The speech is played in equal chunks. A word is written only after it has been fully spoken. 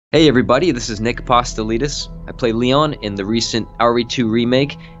Hey everybody, this is Nick Apostolidis. I play Leon in the recent RE2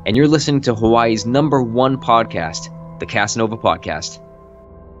 remake, and you're listening to Hawaii's #1 podcast, the Kasanova Podcast.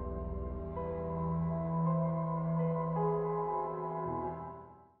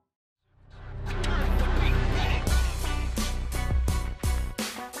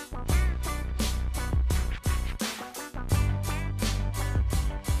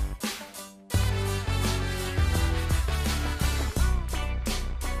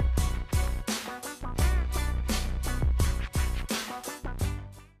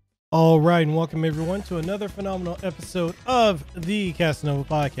 All right, and welcome everyone to another phenomenal episode of the Kasanova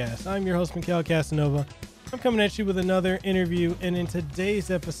Podcast. I'm your host, Mekel Kasanova. I'm coming at you with another interview, and in today's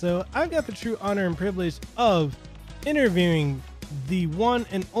episode, I've got the true honor and privilege of interviewing the one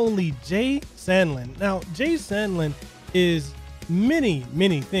and only Jay Sandlin. Now, Jay Sandlin is many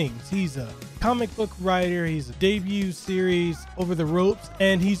things. He's a comic book writer, he's a debut series, Over the Ropes,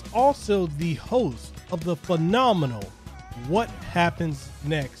 and he's also the host of the phenomenal What Happens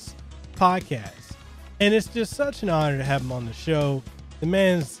Next podcast. And it's just such an honor to have him on the show. The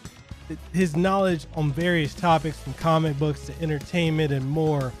man's his knowledge on various topics from comic books to entertainment and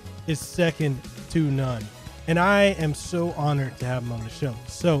more is second to none. And I am so honored to have him on the show.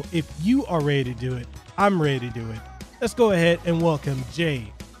 So if you are ready to do it, I'm ready to do it. Let's go ahead and welcome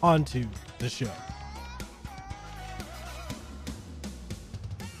Jay onto the show.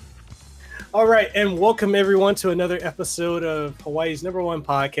 All right, and welcome everyone to another episode of Hawaii's #1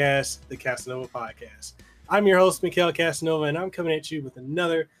 podcast, the Kasanova Podcast. I'm your host, Mekel Kasanova, and I'm coming at you with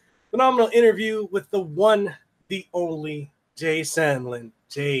another phenomenal interview with the one, the only Jay Sandlin.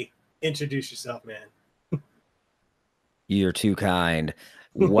 Jay, introduce yourself, man. You're too kind.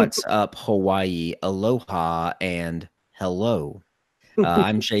 What's up, Hawaii? Aloha and hello.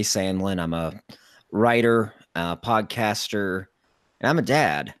 I'm Jay Sandlin. I'm a writer, podcaster, and I'm a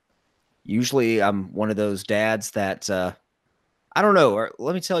dad. Usually I'm one of those dads that I don't know.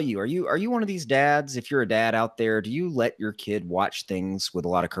 Let me tell you, are you one of these dads? If you're a dad out there, do you let your kid watch things with a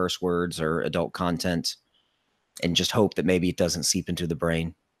lot of curse words or adult content and just hope that maybe it doesn't seep into the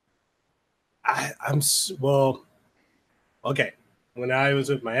brain? Well, okay. When I was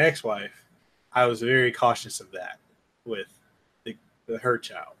with my ex-wife, I was very cautious of that with her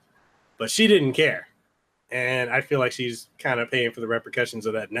child, but she didn't care. And I feel like she's kind of paying for the repercussions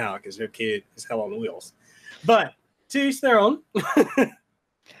of that now because her kid is hell on wheels. But to each their own.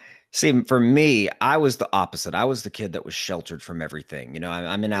 See, for me, I was the opposite. I was the kid that was sheltered from everything. You know,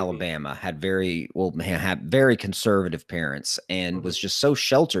 I'm in Alabama, had very conservative parents, and was just so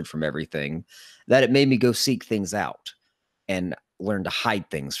sheltered from everything that it made me go seek things out and learn to hide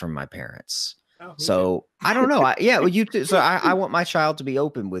things from my parents. So I don't know. I want my child to be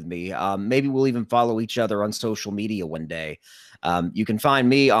open with me. Maybe we'll even follow each other on social media one day. You can find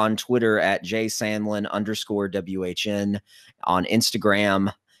me on Twitter at jsandlin_WHN, on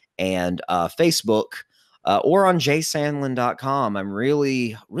Instagram and Facebook, or on jsandlin.com. I'm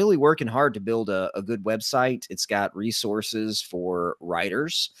really working hard to build a good website. It's got resources for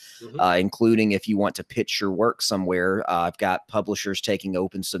writers, including if you want to pitch your work somewhere. I've got publishers taking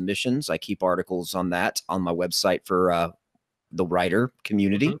open submissions. I keep articles on that on my website for the writer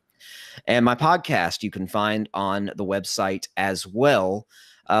community. And my podcast you can find on the website as well.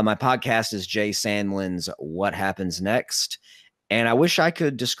 My podcast is Jay Sandlin's What Happens Next. And I wish I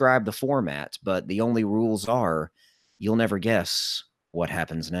could describe the format, but the only rules are you'll never guess what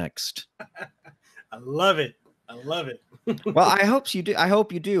happens next. I love it. Well, I hope you do. I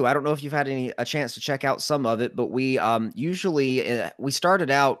don't know if you've had a chance to check out some of it, but we usually we started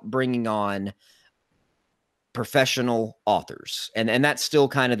out bringing on professional authors, and that's still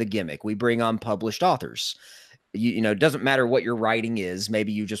kind of the gimmick. We bring on published authors. You know, it doesn't matter what your writing is.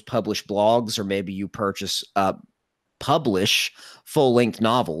 Maybe you just publish blogs, or maybe you publish full-length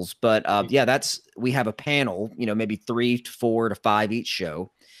novels. But we have a panel, maybe 3 to 4 to 5 each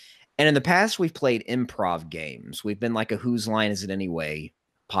show. And in the past, we've played improv games. We've been like a Whose Line Is It Anyway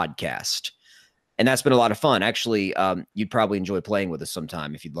podcast. And that's been a lot of fun. Actually, you'd probably enjoy playing with us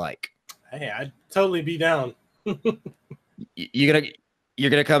sometime if you'd like. Hey, I'd totally be down. You're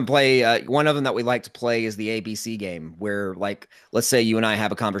gonna come play. One of them that we like to play is the ABC game, where, like, let's say you and I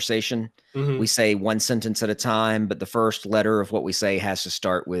have a conversation. We say one sentence at a time, but the first letter of what we say has to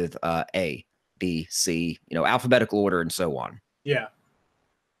start with A, B, C, alphabetical order and so on. Yeah.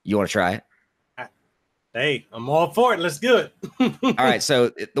 You want to try it? Hey, I'm all for it. Let's do it. All right.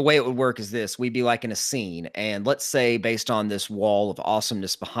 So the way it would work is this. We'd be like in a scene. And let's say, based on this wall of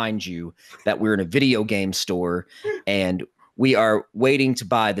awesomeness behind you, that we're in a video game store and we are waiting to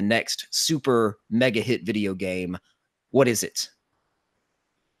buy the next super mega hit video game. What is it?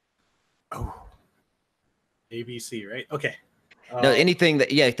 Oh, ABC, right? Okay. No, anything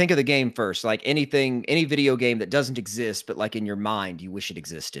that, yeah, think of the game first. Like anything, any video game that doesn't exist, but like in your mind, you wish it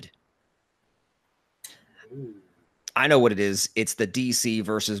existed. Ooh. I know what it is. It's the DC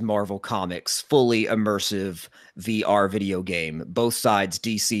versus Marvel Comics fully immersive VR video game. Both sides,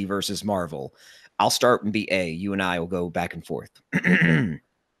 DC versus Marvel. I'll start and be A. You and I will go back and forth.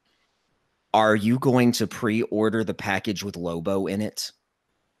 Are you going to pre-order the package with Lobo in it?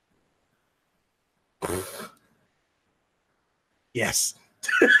 Yes.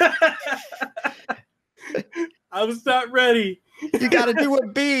 I was not ready. You got to do a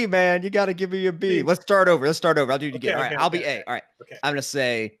B, man. You got to give me a B. Let's start over. Let's start over. I'll do it again. All right, I'll be A. All right. Okay. I'm going to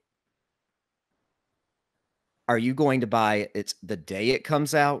say, are you going to buy it the day it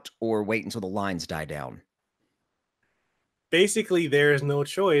comes out or wait until the lines die down? Basically, there is no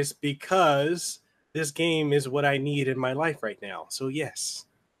choice because this game is what I need in my life right now. So, yes.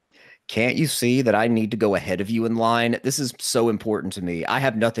 Can't you see that I need to go ahead of you in line? This is so important to me. I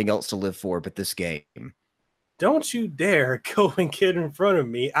have nothing else to live for but this game. Don't you dare go and get in front of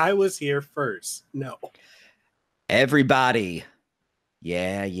me. I was here first. No. Everybody.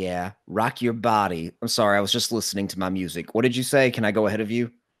 Yeah. Rock your body. I'm sorry. I was just listening to my music. What did you say? Can I go ahead of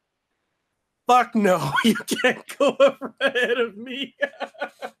you? Fuck no. You can't go ahead of me.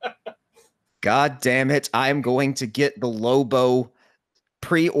 God damn it. I am going to get the Lobo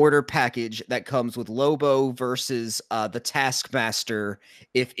pre-order package that comes with Lobo versus the Taskmaster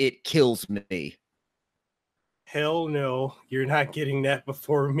if it kills me. Hell no. You're not getting that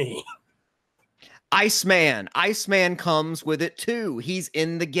before me. Iceman. Iceman comes with it too. He's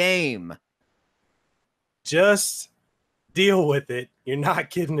in the game. Just deal with it. You're not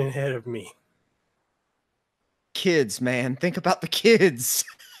getting ahead of me. Kids, man. Think about the kids.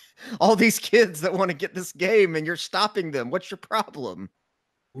 All these kids that want to get this game and you're stopping them. What's your problem?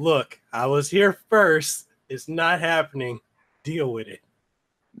 Look, I was here first. It's not happening. Deal with it.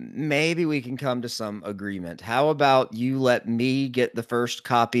 Maybe we can come to some agreement. How about you let me get the first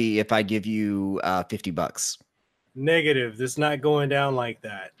copy if I give you $50? Negative. This is not going down like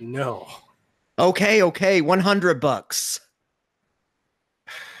that. No. Okay, $100.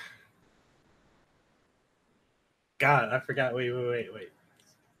 God, I forgot. Wait.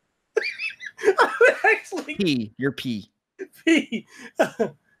 Actually, P. You're P. P.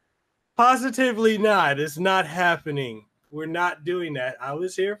 Positively not. It's not happening. We're not doing that. I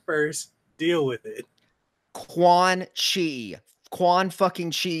was here first. Deal with it. Quan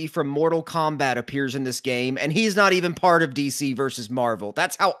fucking Chi from Mortal Kombat appears in this game, and he's not even part of DC versus Marvel.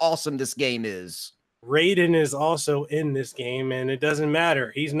 That's how awesome this game is. Raiden is also in this game, and it doesn't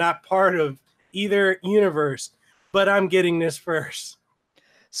matter. He's not part of either universe, but I'm getting this first.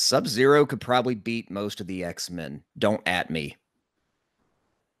 Sub-Zero could probably beat most of the X-Men. Don't at me.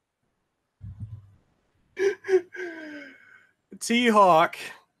 T-Hawk.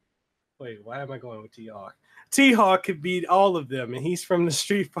 Wait, why am I going with T-Hawk? T-Hawk could beat all of them, and he's from the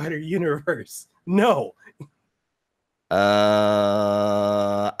Street Fighter universe. No.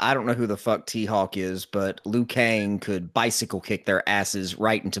 I don't know who the fuck T-Hawk is, but Liu Kang could bicycle kick their asses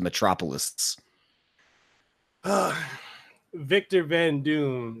right into Metropolis. Victor Van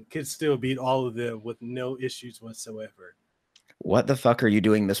Doom could still beat all of them with no issues whatsoever. What the fuck are you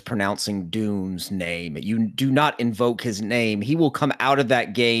doing mispronouncing Doom's name? You do not invoke his name. He will come out of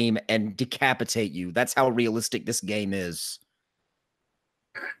that game and decapitate you. That's how realistic this game is.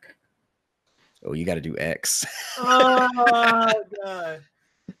 Oh, you got to do X. Oh,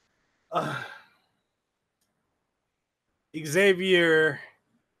 God. Xavier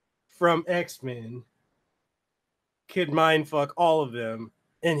from X-Men could mindfuck all of them,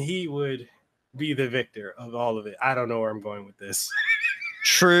 and he would be the victor of all of it. I don't know where I'm going with this.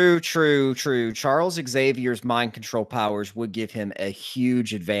 True. Charles Xavier's mind control powers would give him a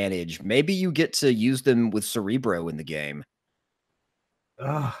huge advantage. Maybe you get to use them with Cerebro in the game.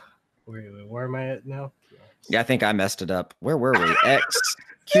 Where am I at now? Yeah, I think I messed it up. Where were we? X,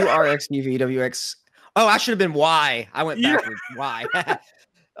 Q, R, X, U, V, W, X. Oh, I should have been Y. I went backwards. Y.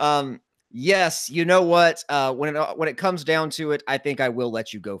 Yes, you know what? When it comes down to it, I think I will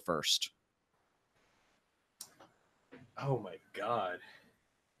let you go first. Oh my God.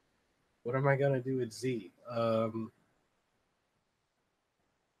 What am I gonna do with Z?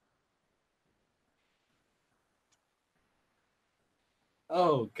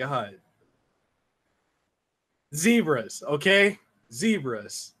 Oh God. Zebras, okay?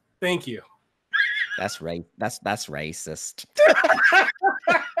 Zebras. Thank you. That's right. That's racist.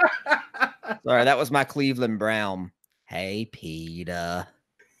 Sorry, that was my Cleveland Brown. Hey, Peter.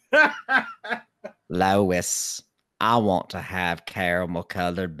 Lois. I want to have caramel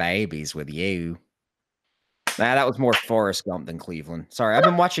colored babies with you. Nah, that was more Forrest Gump than Cleveland. Sorry, I've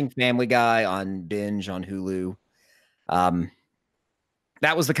been watching Family Guy on binge on Hulu.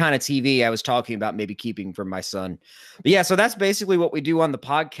 That was the kind of TV I was talking about maybe keeping from my son. But yeah, so that's basically what we do on the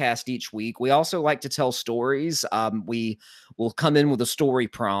podcast each week. We also like to tell stories. We will come in with a story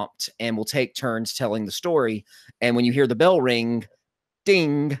prompt and we'll take turns telling the story. And when you hear the bell ring,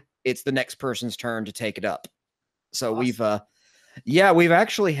 ding, it's the next person's turn to take it up. So Awesome. we've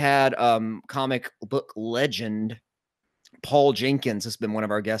actually had comic book legend Paul Jenkins has been one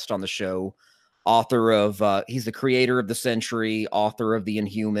of our guests on the show. Author of, he's the creator of The Century, author of The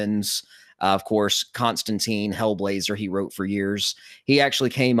Inhumans, of course, Constantine, Hellblazer, he wrote for years. He actually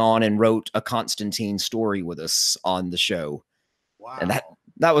came on and wrote a Constantine story with us on the show. Wow. And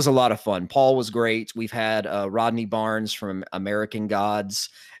that was a lot of fun. Paul was great. We've had Rodney Barnes from American Gods.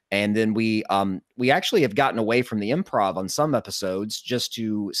 And then we actually have gotten away from the improv on some episodes just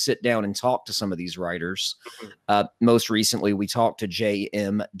to sit down and talk to some of these writers. Most recently, we talked to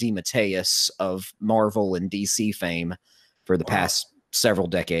J.M. DeMatteis of Marvel and DC fame for the past several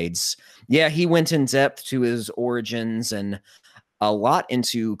decades. Yeah, he went in depth to his origins and a lot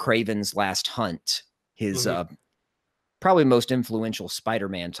into Kraven's Last Hunt, his probably most influential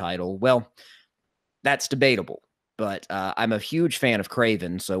Spider-Man title. Well, that's debatable. But I'm a huge fan of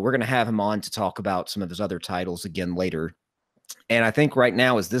Kraven, so we're going to have him on to talk about some of his other titles again later. And I think right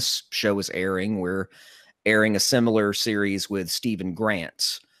now, as this show is airing, we're airing a similar series with Stephen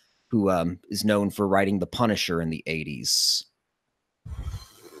Grant, who is known for writing The Punisher in the 80s.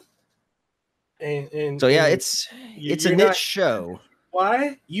 And so yeah, it's a niche show.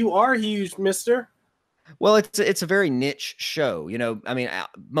 Why? You are huge, mister. Well, it's a very niche show. You know, I mean,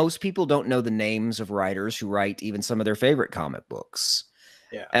 most people don't know the names of writers who write even some of their favorite comic books.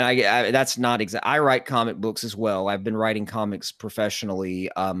 Yeah. And I that's not exact. I write comic books as well. I've been writing comics professionally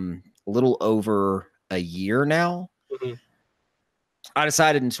a little over a year now. I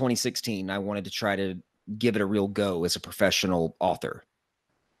decided in 2016 I wanted to try to give it a real go as a professional author.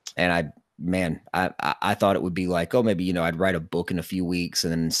 And I thought it would be like, oh, maybe, I'd write a book in a few weeks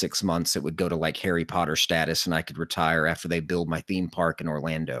and then in 6 months it would go to like Harry Potter status and I could retire after they build my theme park in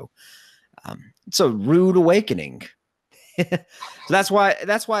Orlando. It's a rude awakening. So that's why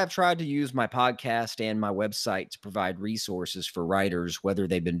I've tried to use my podcast and my website to provide resources for writers, whether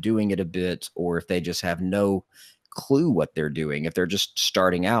they've been doing it a bit or if they just have no clue what they're doing. If they're just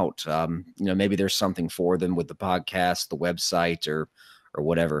starting out, maybe there's something for them with the podcast, the website, or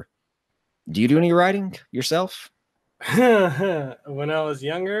whatever. Do you do any writing yourself? When I was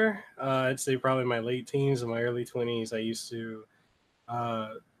younger, I'd say probably my late teens and my early 20s, I used to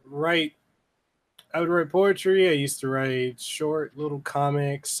write. I would write poetry. I used to write short little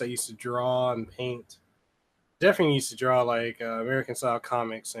comics. I used to draw and paint. Definitely used to draw like American style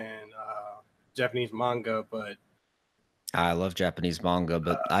comics and Japanese manga, but I love Japanese manga,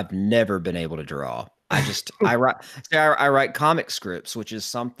 but I've never been able to draw. I write comic scripts, which is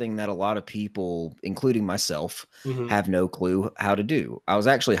something that a lot of people, including myself, have no clue how to do. I was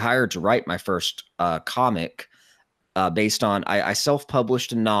actually hired to write my first comic based on, I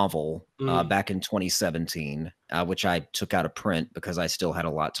self-published a novel back in 2017, which I took out of print because I still had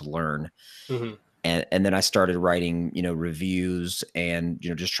a lot to learn. And then I started writing, reviews and,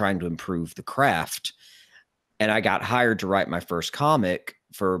 just trying to improve the craft. And I got hired to write my first comic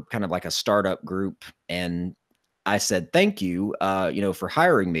for kind of like a startup group. And I said, thank you, for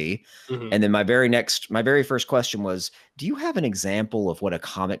hiring me. And then my very first question was, do you have an example of what a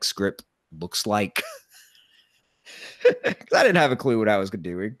comic script looks like? I didn't have a clue what I was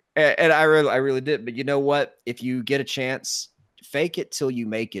doing. And I really did. But you know what? If you get a chance, fake it till you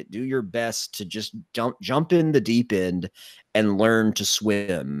make it. Do your best to just jump in the deep end and learn to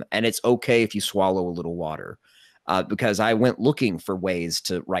swim. And it's okay if you swallow a little water. Because I went looking for ways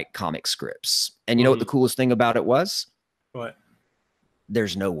to write comic scripts. And you know what the coolest thing about it was? What?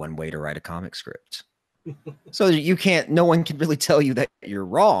 There's no one way to write a comic script. So no one can really tell you that you're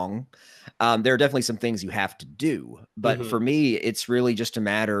wrong. There are definitely some things you have to do. But for me, it's really just a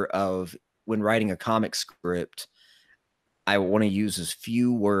matter of when writing a comic script, I want to use as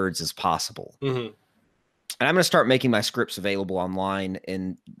few words as possible. And I'm going to start making my scripts available online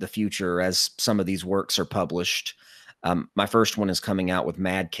in the future as some of these works are published. My first one is coming out with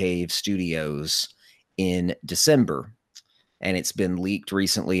Mad Cave Studios in December. And it's been leaked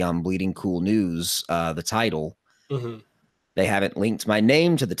recently on Bleeding Cool News, the title. They haven't linked my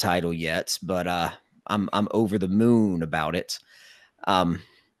name to the title yet, but I'm over the moon about it.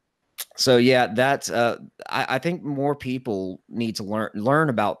 So yeah, I think more people need to learn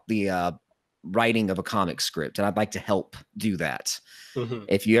about the writing of a comic script, and I'd like to help do that. Mm-hmm.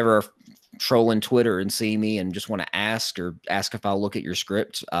 If you ever trolling Twitter and see me and just want to ask if I'll look at your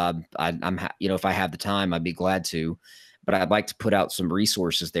script, I'm if I have the time, I'd be glad to. But I'd like to put out some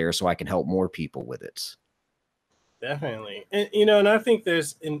resources there so I can help more people with it. Definitely. And I think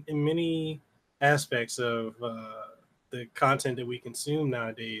there's in many aspects of the content that we consume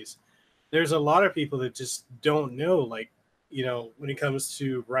nowadays, there's a lot of people that just don't know, like, when it comes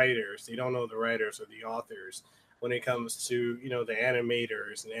to writers, they don't know the writers or the authors. When it comes to, the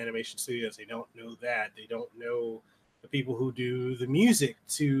animators and animation studios, they don't know that. They don't know the people who do the music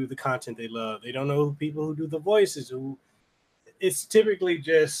to the content they love. They don't know people who do the voices. It's typically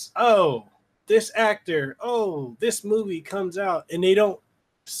just, oh, this actor, oh, this movie comes out, and they don't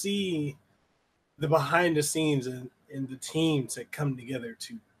see the behind the scenes and the teams that come together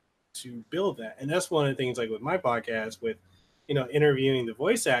to build that. And that's one of the things, like with my podcast, with interviewing the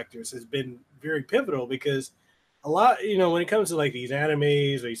voice actors, has been very pivotal, because a lot, when it comes to like these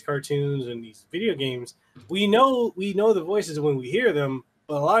animes or these cartoons and these video games, we know the voices when we hear them,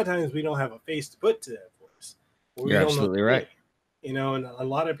 but a lot of times we don't have a face to put to that voice. You're absolutely right. And a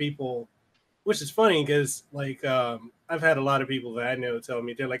lot of people, which is funny because, like, I've had a lot of people that I know tell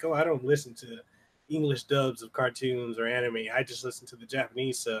me, they're like, oh, I don't listen to English dubs of cartoons or anime. I just listen to the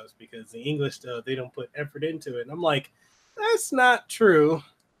Japanese subs, because the English dub, they don't put effort into it. And I'm like, that's not true.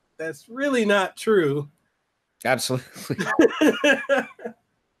 That's really not true. Absolutely.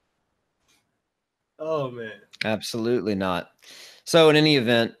 Oh, man. Absolutely not. So in any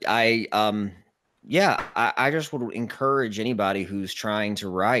event, I just would encourage anybody who's trying to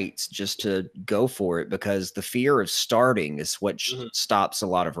write just to go for it, because the fear of starting is what stops a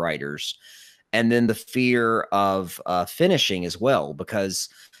lot of writers. And then the fear of finishing as well, because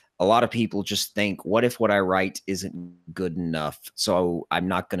a lot of people just think, what if what I write isn't good enough? So I'm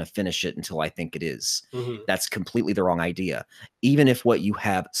not going to finish it until I think it is. Mm-hmm. That's completely the wrong idea. Even if what you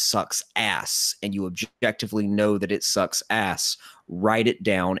have sucks ass and you objectively know that it sucks ass, write it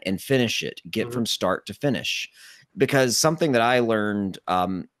down and finish it. Get from start to finish. Because something that I learned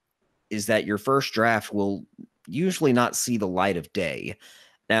is that your first draft will usually not see the light of day.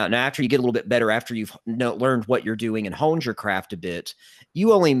 Now, after you get a little bit better, after you've learned what you're doing and honed your craft a bit,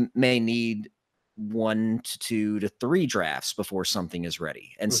 you only may need 1 to 2 to 3 drafts before something is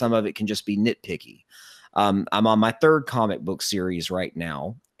ready. And some of it can just be nitpicky. I'm on my 3rd comic book series right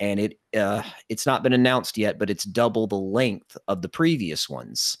now, and it's not been announced yet, but it's double the length of the previous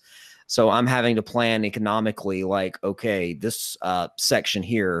ones. So I'm having to plan economically, like, okay, this section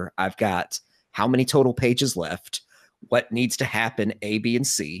here, I've got how many total pages left, what needs to happen, A, B, and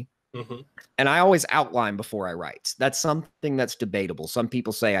C. And I always outline before I write. That's something that's debatable. Some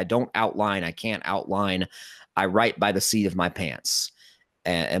people say I don't outline, I can't outline. I write by the seat of my pants.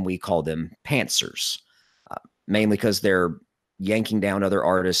 And we call them pantsers, mainly because they're yanking down other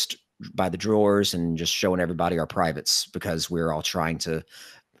artists by the drawers and just showing everybody our privates, because we're all trying to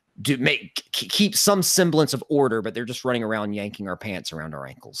keep some semblance of order, but they're just running around yanking our pants around our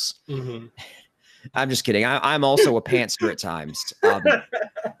ankles. I'm just kidding. I'm also a pantster at times.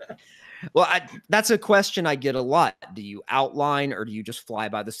 Well, that's a question I get a lot. Do you outline, or do you just fly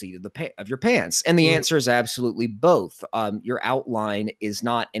by the seat of your pants? And the answer is absolutely both. Your outline is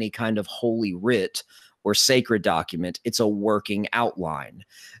not any kind of holy writ or sacred document. It's a working outline.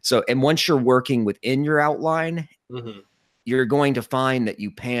 So, and once you're working within your outline, you're going to find that you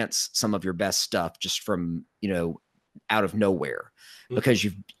pants some of your best stuff just from, out of nowhere, because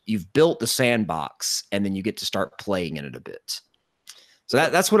you've built the sandbox, and then you get to start playing in it a bit. So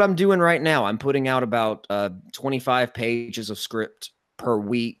that's what I'm doing right now. I'm putting out about 25 pages of script per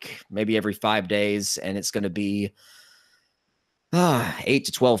week, maybe every 5 days, and it's going to be 8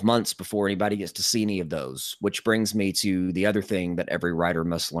 to 12 months before anybody gets to see any of those, which brings me to the other thing that every writer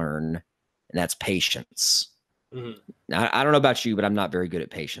must learn, and that's patience. Now, I don't know about you, but I'm not very good at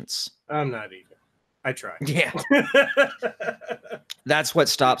patience. I'm not either. I try. Yeah. That's what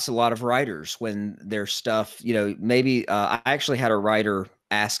stops a lot of writers when their stuff, maybe I actually had a writer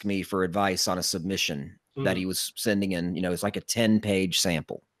ask me for advice on a submission that he was sending in, it's like a 10-page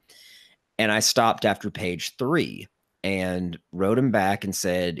sample. And I stopped after page 3 and wrote him back and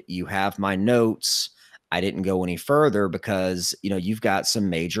said, you have my notes. I didn't go any further because, you've got some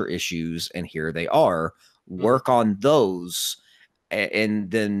major issues, and here they are. Work on those, and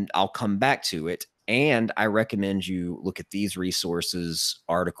then I'll come back to it. And I recommend you look at these resources,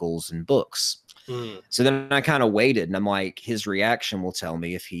 articles, and books. So then I kind of waited, and I'm like, his reaction will tell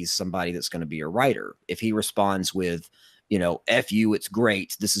me if he's somebody that's going to be a writer. If he responds with, F you, it's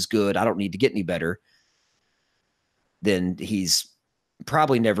great, this is good, I don't need to get any better, then he's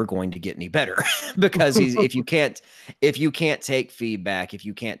probably never going to get any better because if you can't take feedback, if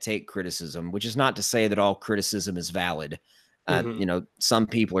you can't take criticism, which is not to say that all criticism is valid. You know, some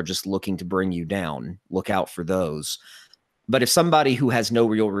people are just looking to bring you down. Look out for those. But if somebody who has no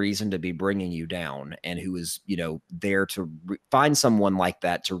real reason to be bringing you down and who is, you know, there to find someone like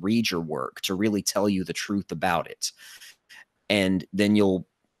that to read your work, to really tell you the truth about it, and then you'll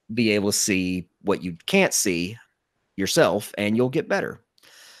be able to see what you can't see yourself and you'll get better.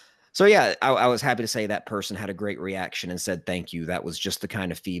 So yeah, I was happy to say that person had a great reaction and said thank you. That was just the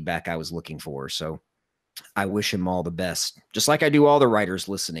kind of feedback I was looking for. So I wish him all the best. Just like I do all the writers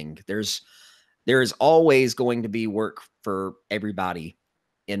listening. There is always going to be work for everybody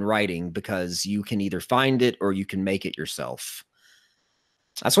in writing because you can either find it or you can make it yourself.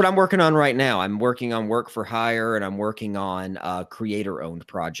 That's what I'm working on right now. I'm working on work for hire, and I'm working on a creator-owned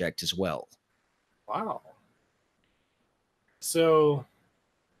project as well. Wow. So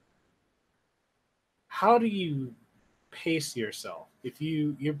how do you pace yourself if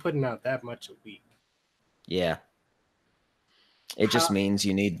you're putting out that much a week? Yeah. It just means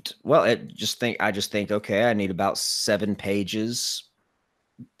you need, well, I just think, okay, I need about 7 pages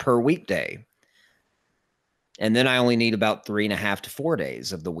per weekday. And then I only need about 3.5 to 4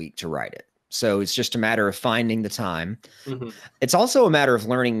 days of the week to write it. So it's just a matter of finding the time. It's also a matter of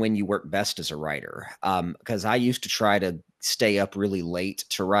learning when you work best as a writer. Because I used to try to stay up really late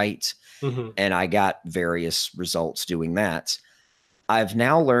to write, and I got various results doing that. I've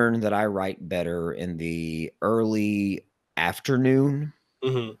now learned that I write better in the early afternoon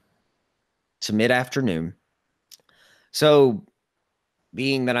to mid-afternoon. So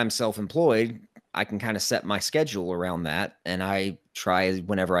being that I'm self-employed, I can kind of set my schedule around that, and I try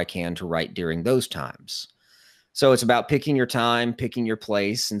whenever I can to write during those times. So it's about picking your time, picking your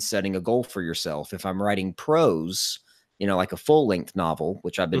place, and setting a goal for yourself. If I'm writing prose, you know, like a full-length novel,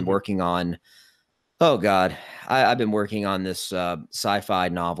 which I've been working on, oh God, I've been working on this sci-fi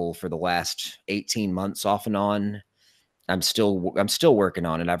novel for the last 18 months off and on. I'm still working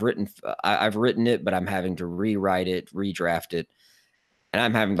on it. I've written it, but I'm having to rewrite it, redraft it. And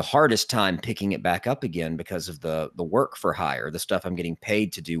I'm having the hardest time picking it back up again because of the work for hire, the stuff I'm getting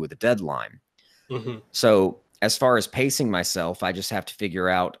paid to do with a deadline. So as far as pacing myself, I just have to figure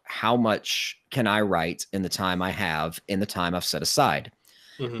out how much can I write in the time I have, in the time I've set aside.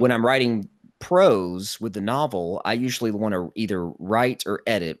 When I'm writing prose with the novel, I usually want to either write or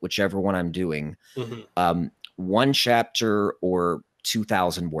edit, whichever one I'm doing, 1 chapter or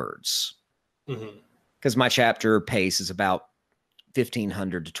 2,000 words. Because my chapter pace is about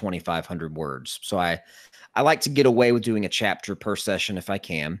 1,500 to 2,500 words. So I like to get away with doing a chapter per session if I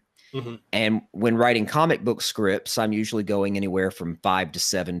can. And when writing comic book scripts, I'm usually going anywhere from 5 to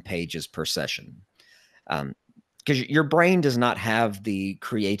 7 pages per session. Because your brain does not have the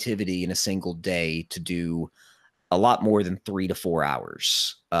creativity in a single day to do a lot more than 3 to 4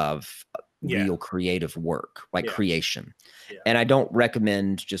 hours of real creative work, like creation. And I don't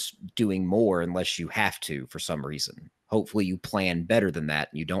recommend just doing more unless you have to for some reason. Hopefully you plan better than that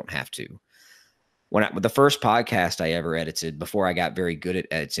and you don't have to. The first podcast I ever edited, before I got very good at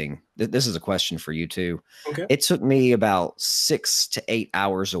editing, this is a question for you too. Okay. It took me about 6 to 8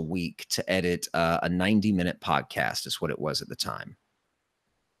 hours a week to edit a 90-minute podcast is what it was at the time.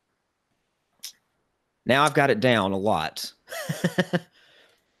 Now I've got it down a lot.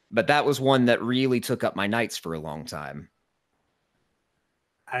 But that was one that really took up my nights for a long time.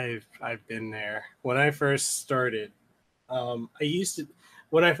 I've been there. When I first started,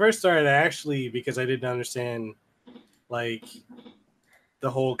 when I first started, I actually, because I didn't understand like the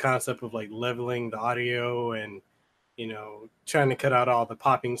whole concept of like leveling the audio and, you know, trying to cut out all the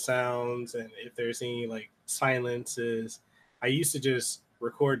popping sounds, and if there's any like silences, I used to just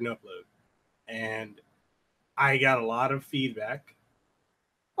record and upload, and I got a lot of feedback.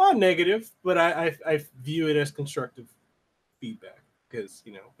 Not negative, but I view it as constructive feedback because,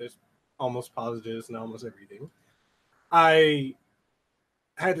 you know, there's almost positives and almost everything. I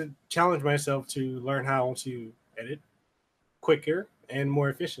had to challenge myself to learn how to edit quicker and more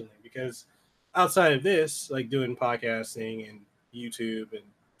efficiently, because outside of this, like doing podcasting and YouTube and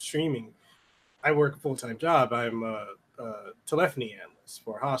streaming, I work a full-time job. I'm a telephony analyst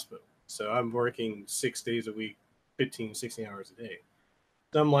for a hospital. So I'm working 6 days a week, 15, 16 hours a day.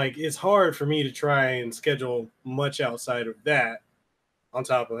 So I'm like, it's hard for me to try and schedule much outside of that on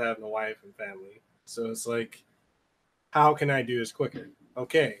top of having a wife and family. So it's like, how can I do this quicker?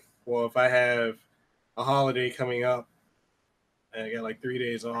 Okay, well, if I have a holiday coming up and I got like 3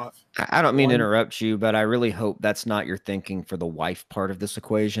 days off. I don't mean to interrupt you, but I really hope that's not your thinking for the wife part of this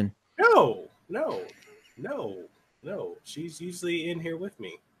equation. No. No, she's usually in here with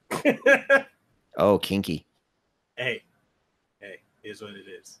me. Oh, kinky. Hey, is what it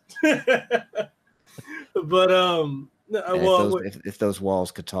is. But well, if those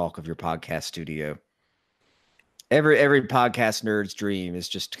walls could talk of your podcast studio, every podcast nerd's dream is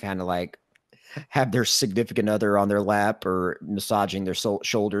just to kind of like have their significant other on their lap or massaging their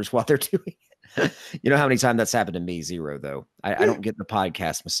shoulders while they're doing it. You know how many times that's happened to me? Zero, though. I don't get the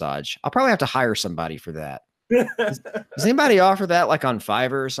podcast massage. I'll probably have to hire somebody for that. Does anybody offer that like on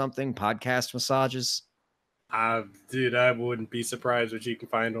Fiverr or something? Podcast massages? Dude, I wouldn't be surprised what you can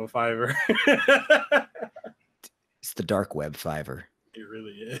find on Fiverr. It's the dark web Fiverr. It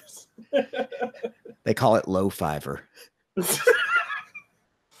really is. They call it low Fiverr.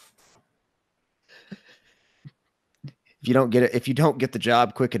 If you don't get the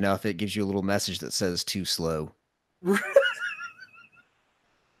job quick enough, it gives you a little message that says too slow.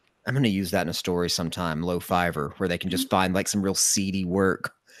 I'm going to use that in a story sometime, low Fiverr, where they can just find like some real seedy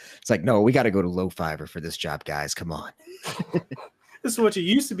work. It's like, no, we got to go to low Fiverr for this job, guys. Come on. This is what you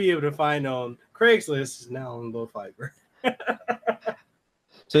used to be able to find on Craigslist, is now on low Fiverr.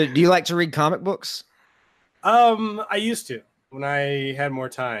 So do you like to read comic books? I used to when I had more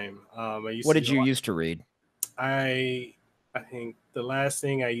time. What did you used to read? I think the last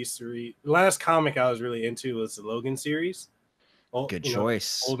thing I used to read, the last comic I was really into was the Logan series. Good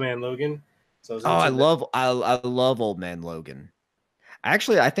choice. Old Man Logan. So I love Old Man Logan.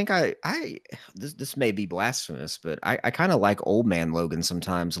 Actually, I think this may be blasphemous, but I kind of like Old Man Logan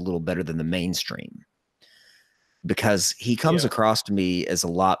sometimes a little better than the mainstream, because he comes across to me as a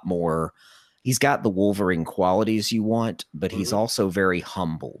lot more. He's got the Wolverine qualities you want, but he's also very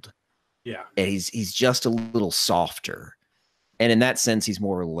humbled. Yeah. And he's just a little softer. And in that sense, he's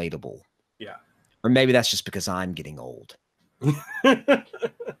more relatable. Yeah. Or maybe that's just because I'm getting old.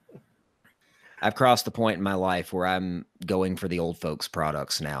 I've crossed the point in my life where I'm going for the old folks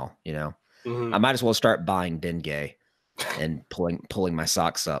products now, you know. I might as well start buying Bengay and pulling my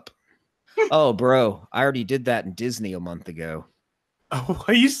socks up. Oh, bro, I already did that in Disney a month ago. Oh,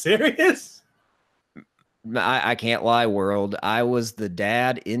 are you serious? I can't lie, world. I was the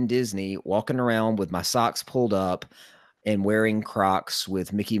dad in Disney walking around with my socks pulled up and wearing Crocs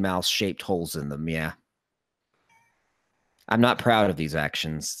with Mickey Mouse shaped holes in them. Yeah. I'm not proud of these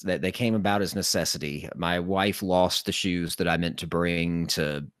actions. That they came about as necessity. My wife lost the shoes that I meant to bring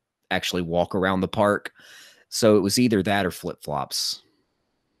to actually walk around the park. So it was either that or flip-flops.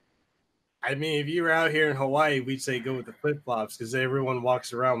 I mean, if you were out here in Hawaii, we'd say go with the flip-flops because everyone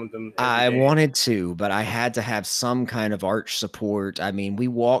walks around with them. I wanted to, but I had to have some kind of arch support. I mean, we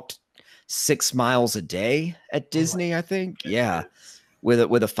walked 6 miles a day at Disney, I think. Yeah. With a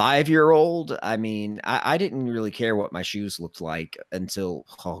 5-year-old, I mean, I didn't really care what my shoes looked like until,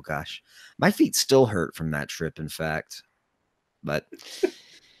 oh gosh, my feet still hurt from that trip, in fact. But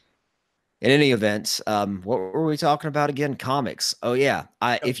in any event, what were we talking about again? Comics. Oh yeah.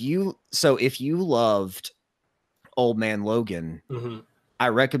 If you loved Old Man Logan, I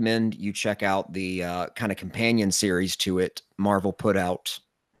recommend you check out the kind of companion series to it Marvel put out,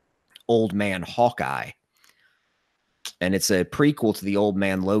 Old Man Hawkeye. And it's a prequel to the Old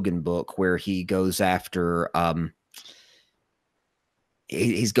Man Logan book where he goes after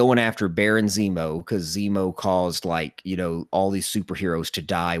he's going after Baron Zemo because Zemo caused, like, you know, all these superheroes to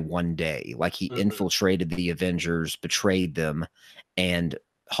die one day. Like he infiltrated the Avengers, betrayed them, and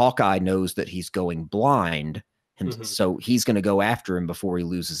Hawkeye knows that he's going blind, and so he's going to go after him before he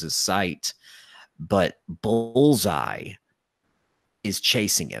loses his sight. But Bullseye is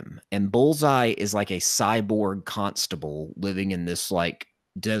chasing him, and Bullseye is like a cyborg constable living in this like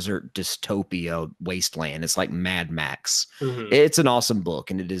desert dystopia wasteland. It's like Mad Max. It's an awesome book,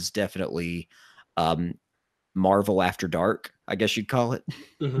 and it is definitely Marvel After Dark, I guess you'd call it.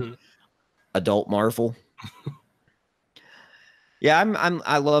 Adult Marvel. Yeah,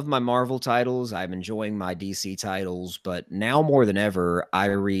 I love my Marvel titles. I'm enjoying my DC titles, but now more than ever, I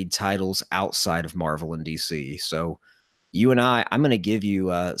read titles outside of Marvel and DC. So you and I'm going to give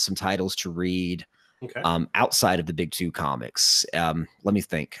you some titles to read outside of the big two comics. Let me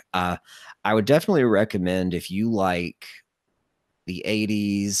think. I would definitely recommend, if you like the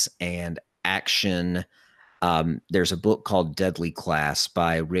 80s and action, there's a book called Deadly Class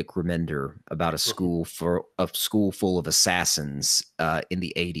by Rick Remender about a school full of assassins in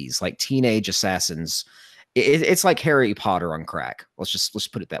the 80s, like teenage assassins. It's like Harry Potter on crack. Let's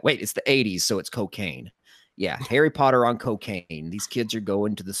put it that way. It's the 80s, so it's cocaine. Yeah, Harry Potter on cocaine. These kids are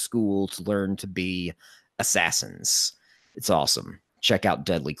going to the school to learn to be assassins. It's awesome. Check out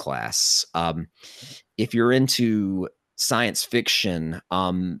Deadly Class. If you're into science fiction,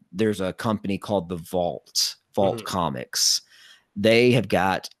 there's a company called The Vault Vault Comics. They have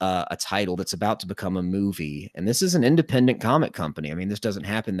got a title that's about to become a movie, and this is an independent comic company. I mean, this doesn't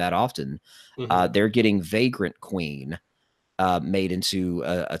happen that often. They're getting Vagrant Queen made into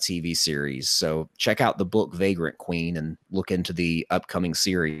a TV series. So check out the book Vagrant Queen and look into the upcoming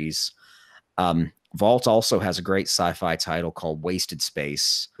series. Vault also has a great sci-fi title called Wasted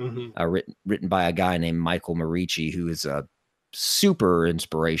Space, written by a guy named Michael Marici, who is a super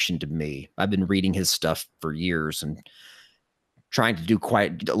inspiration to me. I've been reading his stuff for years and trying to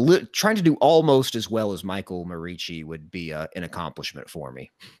do almost as well as Michael Marici would be an accomplishment for me.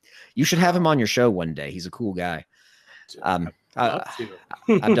 You should have him on your show one day. He's a cool guy. I've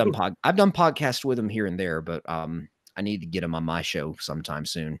done podcasts with him here and there, but I need to get him on my show sometime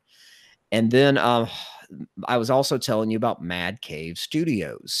soon. And then I was also telling you about Mad Cave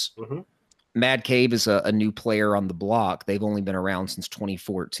Studios. Mad Cave is a new player on the block. They've only been around since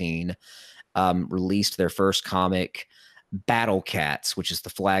 2014. Released their first comic, Battle Cats, which is the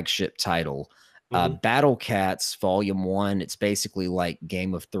flagship title. Battle Cats Volume 1, it's basically like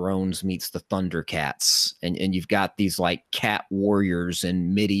Game of Thrones meets the Thundercats. And you've got these like cat warriors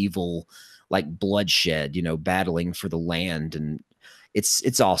and medieval like bloodshed, you know, battling for the land. And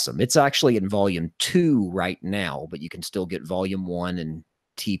it's awesome. It's actually in Volume 2 right now, but you can still get Volume 1 and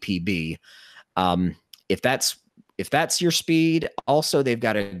TPB. If that's your speed. Also, they've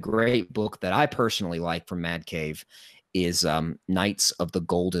got a great book that I personally like from Mad Cave is Knights of the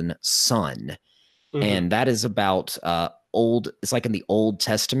Golden Sun. And that is about it's like in the Old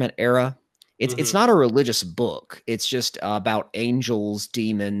Testament era. It's not a religious book. It's just about angels,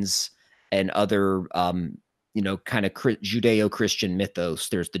 demons, and other kind of Judeo-Christian mythos.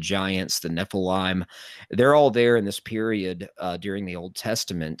 There's the giants, the Nephilim. They're all there in this period during the Old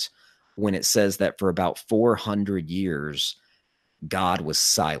Testament when it says that for about 400 years, God was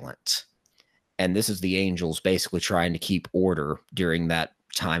silent. And this is the angels basically trying to keep order during that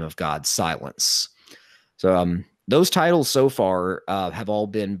time of God's silence. So those titles so far have all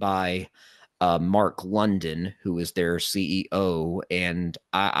been by Mark London, who is their CEO, and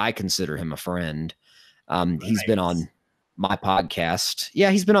I consider him a friend. He's been on my podcast.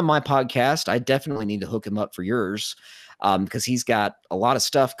 Yeah, he's been on my podcast. I definitely need to hook him up for yours because he's got a lot of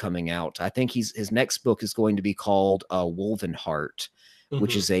stuff coming out. I think his next book is going to be called Woven Heart,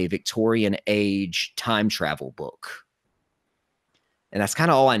 which is a Victorian age time travel book. And that's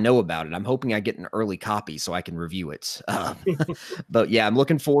kind of all I know about it. I'm hoping I get an early copy so I can review it. But yeah, I'm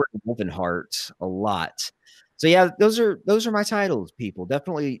looking forward to Woven Heart a lot. So yeah, those are my titles, people.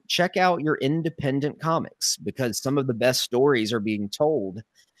 Definitely check out your independent comics because some of the best stories are being told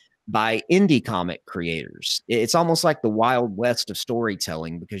by indie comic creators. It's almost like the Wild West of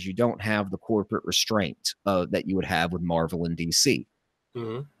storytelling because you don't have the corporate restraint that you would have with Marvel and DC.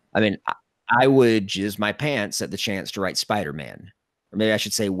 I mean, I would jizz my pants at the chance to write Spider-Man. Or maybe I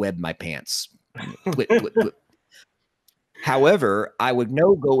should say web my pants. However, I would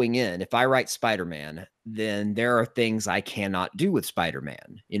know going in, if I write Spider-Man, then there are things I cannot do with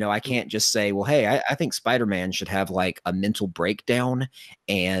Spider-Man. You know, I can't just say, well, hey, I think Spider-Man should have like a mental breakdown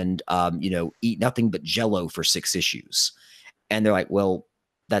and, eat nothing but Jell-O for 6 issues. And they're like, well,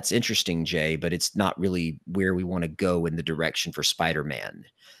 that's interesting, Jay, but it's not really where we want to go in the direction for Spider-Man.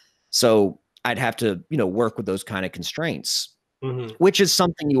 So I'd have to, work with those kind of constraints. Which is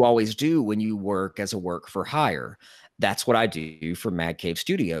something you always do when you work as a work for hire. That's what I do for Mad Cave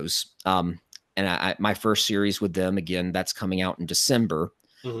Studios. And my first series with them, again, that's coming out in December.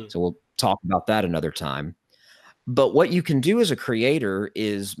 So we'll talk about that another time. But what you can do as a creator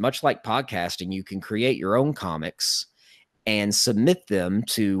is much like podcasting, you can create your own comics and submit them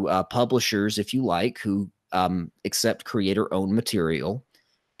to publishers, if you like, who accept creator-owned material.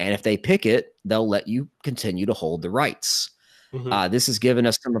 And if they pick it, they'll let you continue to hold the rights. This has given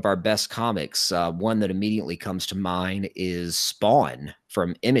us some of our best comics. One that immediately comes to mind is Spawn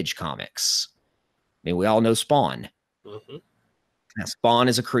from Image Comics. I mean, we all know Spawn. Now, Spawn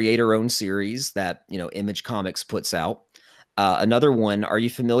is a creator-owned series that, Image Comics puts out. Another one, are you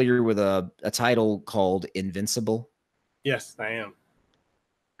familiar with a title called Invincible? Yes, I am.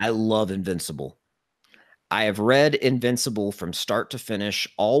 I love Invincible. I have read Invincible from start to finish,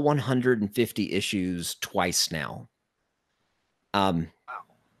 all 150 issues twice now. And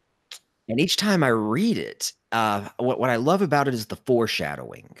each time I read it, what I love about it is the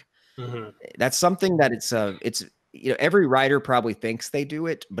foreshadowing. That's something that it's every writer probably thinks they do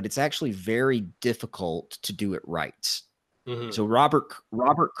it, but it's actually very difficult to do it right. So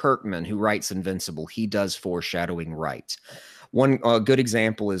Robert Kirkman, who writes Invincible, he does foreshadowing right. One good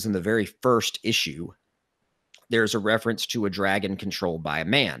example is in the very first issue. there's a reference to a dragon controlled by a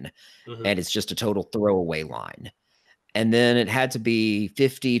man, and it's just a total throwaway line. And then it had to be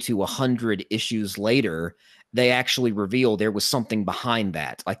 50 to 100 issues later, they actually reveal there was something behind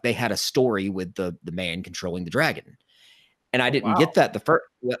that. Like they had a story with the man controlling the dragon. And I didn't get that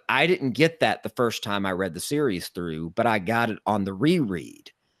the first time I read the series through, but I got it on the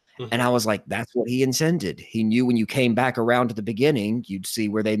reread. And I was like, that's what he intended. He knew when you came back around to the beginning, you'd see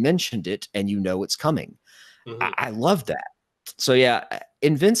where they mentioned it and you know it's coming. I love that. So yeah,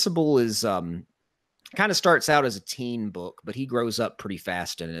 Invincible is kind of starts out as a teen book, but he grows up pretty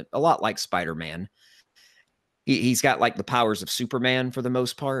fast in it, a lot like Spider-Man. He's got like the powers of Superman for the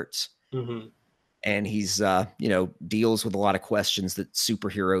most part. And he's, deals with a lot of questions that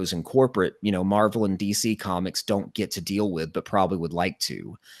superheroes and corporate, Marvel and DC comics don't get to deal with, but probably would like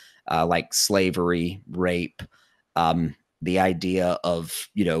to, like slavery, rape, the idea of,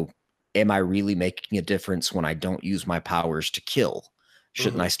 am I really making a difference when I don't use my powers to kill?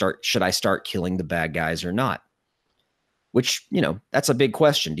 Should I start killing the bad guys or not? Which, that's a big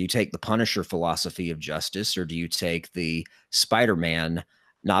question. Do you take the Punisher philosophy of justice, or do you take the Spider-Man,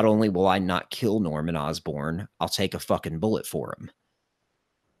 not only will I not kill Norman Osborn, I'll take a fucking bullet for him?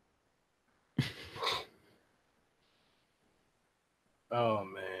 Oh,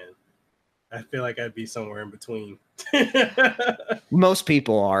 man. I feel like I'd be somewhere in between. Most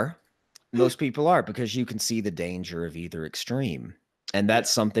people are. Most people are, because you can see the danger of either extreme. And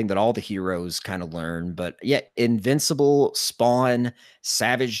that's something that all the heroes kind of learn. But yeah, Invincible, Spawn,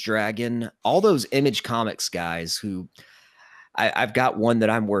 Savage Dragon, all those Image Comics guys who I've got one that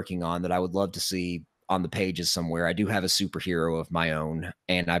I'm working on that I would love to see on the pages somewhere. I do have a superhero of my own,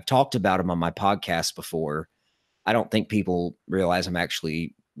 and I've talked about him on my podcast before. I don't think people realize I'm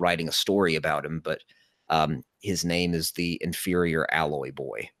actually writing a story about him, but his name is the Inferior Alloy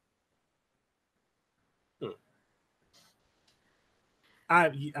Boy.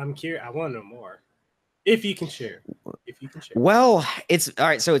 I'm curious. I want to know more. If you can share. Well, it's all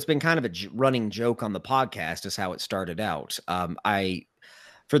right. So it's been kind of a running joke on the podcast is how it started out.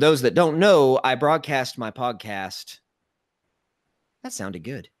 For those that don't know, I broadcast my podcast. That sounded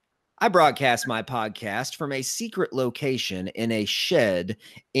good. I broadcast my podcast from a secret location in a shed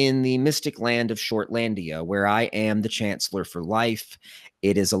in the mystic land of Shortlandia, where I am the Chancellor for life.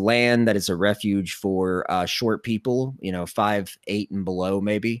 It is a land that is a refuge for short people, 5'8" and below,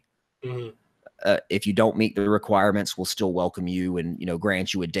 maybe. If you don't meet the requirements, we'll still welcome you and,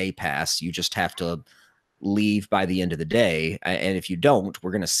 grant you a day pass. You just have to leave by the end of the day. And if you don't,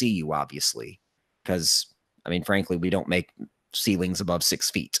 we're going to see you, obviously, because, frankly, we don't make ceilings above 6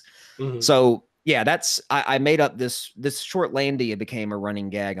 feet. So yeah, I made up this Shortlandia became a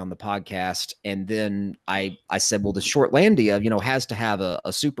running gag on the podcast. And then I said, well, the Shortlandia, has to have a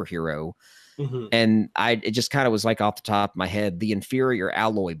superhero. And it just kind of was like off the top of my head, the Inferior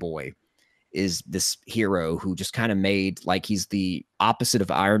Alloy Boy is this hero who just kind of made, like, he's the opposite of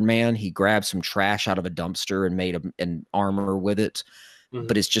Iron Man. He grabbed some trash out of a dumpster and made an armor with it.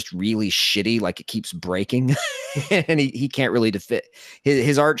 But it's just really shitty. Like, it keeps breaking and he can't really defend.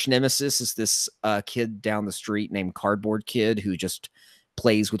 His arch nemesis is this kid down the street named Cardboard Kid, who just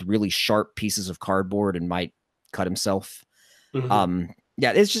plays with really sharp pieces of cardboard and might cut himself.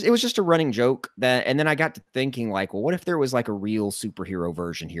 Yeah, it was just a running joke and then I got to thinking, like, well, what if there was like a real superhero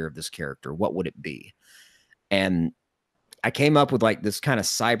version here of this character? What would it be? And I came up with like this kind of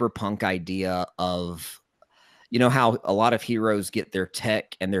cyberpunk idea of, how a lot of heroes get their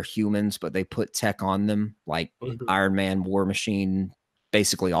tech and they're humans, but they put tech on them, like Iron Man, War Machine,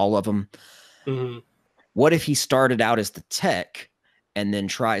 basically all of them. What if he started out as the tech and then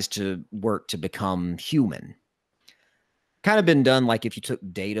tries to work to become human? Kind of been done, like if you took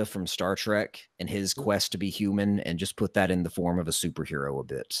Data from Star Trek and his quest to be human and just put that in the form of a superhero a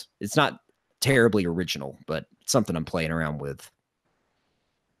bit. It's not terribly original, but it's something I'm playing around with.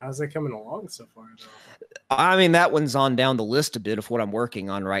 How's that coming along so far, though? That one's on down the list a bit of what I'm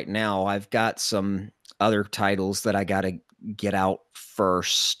working on right now. I've got some other titles that I got to get out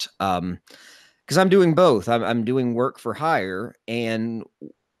first. Because I'm doing both. I'm doing work for hire. And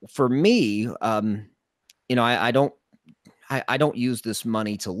for me, I don't use this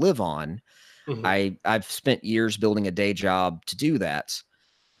money to live on. I've spent years building a day job to do that.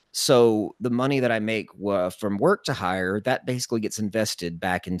 So the money that I make from work to hire, that basically gets invested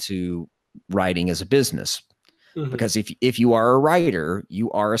back into writing as a business. Because if you are a writer,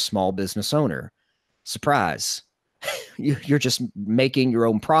 you are a small business owner. Surprise. You're just making your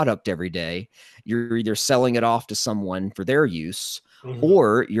own product every day. You're either selling it off to someone for their use,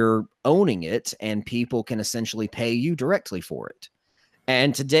 or you're owning it and people can essentially pay you directly for it.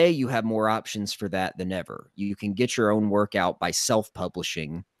 And today you have more options for that than ever. You can get your own work out by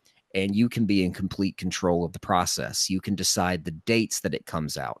self-publishing, and you can be in complete control of the process. You can decide the dates that it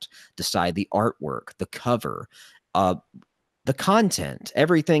comes out, decide the artwork, the cover, the content.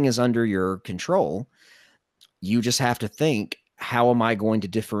 Everything is under your control. You just have to think, how am I going to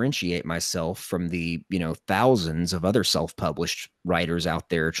differentiate myself from the, thousands of other self-published writers out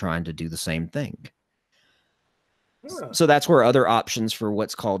there trying to do the same thing? Huh. So that's where other options for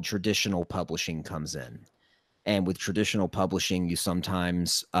what's called traditional publishing comes in. And with traditional publishing, you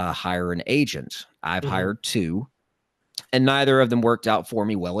sometimes hire an agent. I've hired two, and neither of them worked out for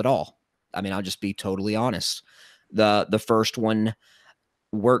me well at all. I mean, I'll just be totally honest. The first one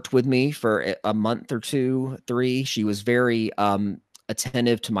worked with me for a month or two, three. She was very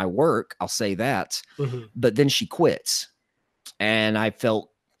attentive to my work. I'll say that. But then she quits. And I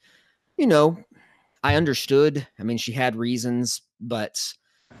felt, I understood. I mean, she had reasons, but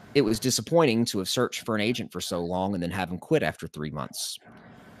it was disappointing to have searched for an agent for so long and then have him quit after 3 months.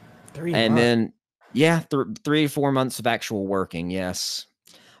 3 And months. then, yeah, 3 or 4 months of actual working. Yes.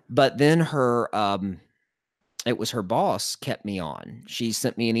 But then it was her boss kept me on. She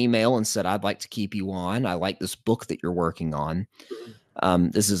sent me an email and said, I'd like to keep you on. I like this book that you're working on.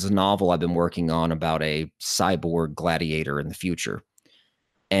 This is a novel I've been working on about a cyborg gladiator in the future.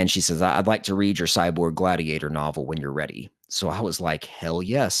 And she says, I'd like to read your cyborg gladiator novel when you're ready. So I was like, hell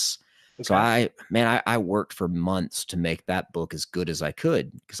yes. Okay. So I worked for months to make that book as good as I could,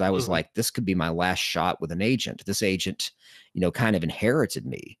 because I was like, this could be my last shot with an agent. This agent, kind of inherited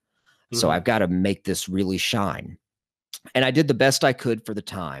me. So I've got to make this really shine. And I did the best I could for the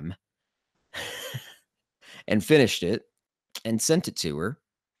time and finished it and sent it to her.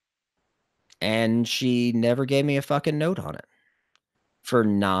 And she never gave me a fucking note on it for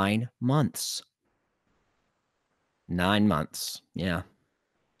 9 months. 9 months. Yeah.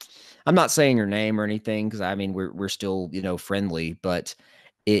 I'm not saying her name or anything, because I mean, we're still, friendly, but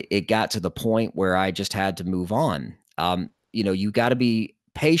it got to the point where I just had to move on. You got to be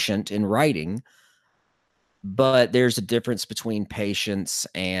patient in writing, but there's a difference between patience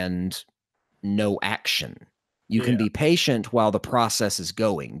and no action. You can be patient while the process is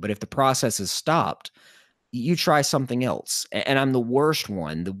going, but if the process is stopped, you try something else. And I'm the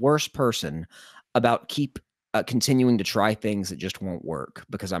worst person about continuing to try things that just won't work,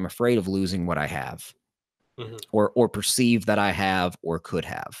 because I'm afraid of losing what I have, or perceive that I have or could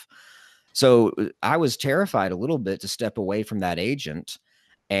have. So I was terrified a little bit to step away from that agent,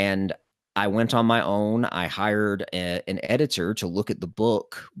 and I went on my own. I hired an editor to look at the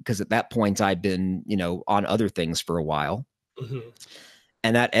book, because at that point I'd been, on other things for a while.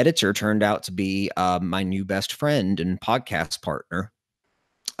 And that editor turned out to be my new best friend and podcast partner,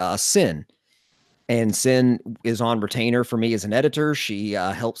 Sin. And Sin is on retainer for me as an editor. She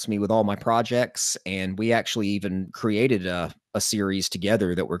helps me with all my projects. And we actually even created a series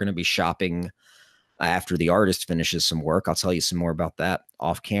together that we're going to be shopping after the artist finishes some work. I'll tell you some more about that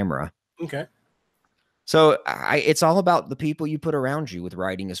off camera. Okay. So it's all about the people you put around you with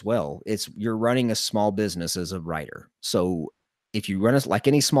writing as well. You're running a small business as a writer. So if you run like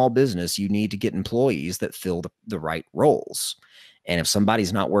any small business, you need to get employees that fill the right roles. And if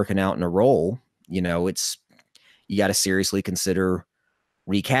somebody's not working out in a role, you got to seriously consider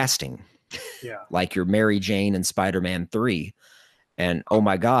recasting. Yeah. Like your Mary Jane in Spider-Man 3. And oh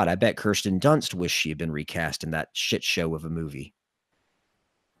my God, I bet Kirsten Dunst wished she had been recast in that shit show of a movie.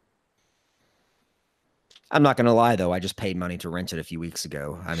 I'm not going to lie, though. I just paid money to rent it a few weeks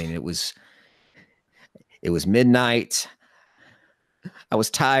ago. I mean, it was midnight. I was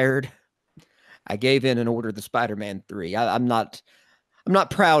tired. I gave in and ordered the Spider-Man 3. I'm not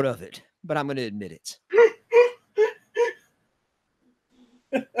proud of it, but I'm going to admit it.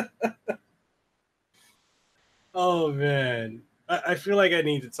 Oh man, I feel like I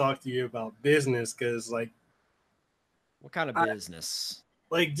need to talk to you about business, because What kind of business?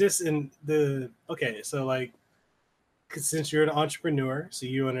 Just in so cause since you're an entrepreneur, so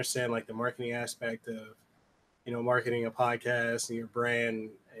you understand the marketing aspect of marketing a podcast and your brand,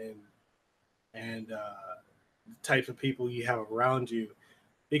 and the type of people you have around you,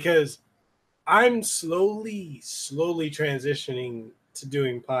 because I'm slowly transitioning to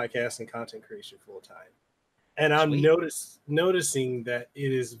doing podcast and content creation full time. And I'm noticing that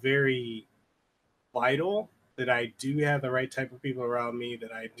it is very vital that I do have the right type of people around me,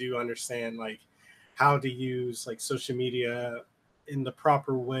 that I do understand how to use social media in the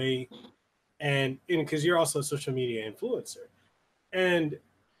proper way. And because you're also a social media influencer. And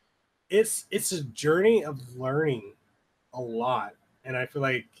it's a journey of learning a lot. And I feel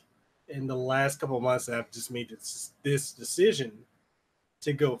like in the last couple of months I've just made this decision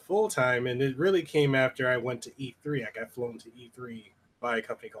to go full time, and it really came after I went to E3. I got flown to E3 by a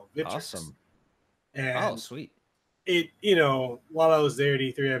company called Vitrix. Awesome. And Sweet. it, you know, while I was there at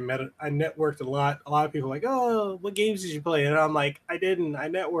E3, I networked a lot. A lot of people were like, "Oh, what games did you play?" And I'm like, "I didn't. I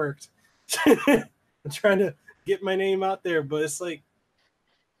networked." I'm trying to get my name out there, but it's like,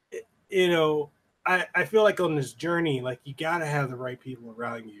 you know, I feel like on this journey, like you got to have the right people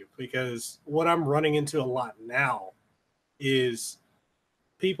around you, because what I'm running into a lot now is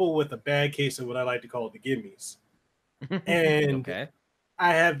people with a bad case of what I like to call the gimmies. And Okay.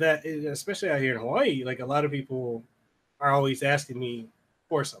 I have that, especially out here in Hawaii. Like a lot of people are always asking me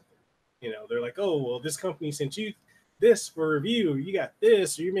for something. You know, they're like, "Oh, well, this company sent you this for review. You got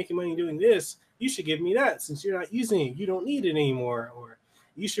this, or you're making money doing this. You should give me that since you're not using it. You don't need it anymore. Or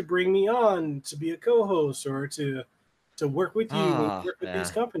you should bring me on to be a co-host or to work with you when you work with these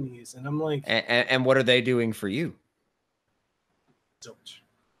Yeah. companies." And I'm like, And what are they doing for you? so much.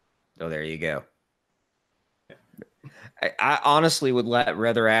 Oh, there you go. I honestly would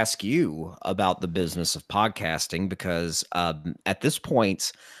rather ask you about the business of podcasting, because at this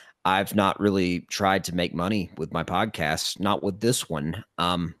point, I've not really tried to make money with my podcast, not with this one.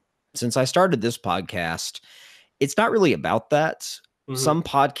 Since I started this podcast, it's not really about that. Mm-hmm. Some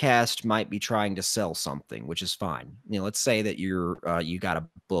podcast might be trying to sell something, which is fine. You know, let's say that you got a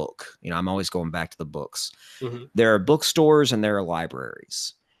book. You know, I'm always going back to the books. Mm-hmm. There are bookstores and there are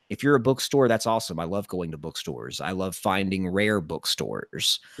libraries. If you're a bookstore, that's awesome. I love going to bookstores. I love finding rare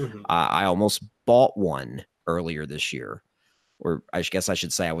bookstores. Mm-hmm. I almost bought one earlier this year, or I guess I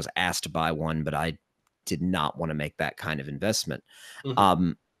should say I was asked to buy one, but I did not want to make that kind of investment.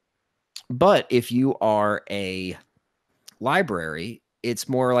 Mm-hmm. But if you are a library, it's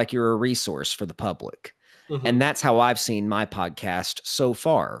more like you're a resource for the public. Mm-hmm. And that's how I've seen my podcast so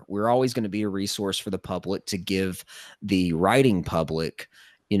far. We're always going to be a resource for the public to give the writing public,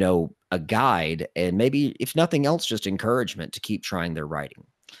 you know, a guide, and maybe, if nothing else, just encouragement to keep trying their writing.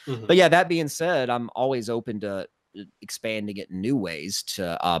 Mm-hmm. But yeah, that being said, I'm always open to expanding it in new ways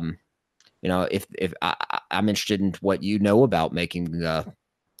to, you know, if I'm interested in what you know about making a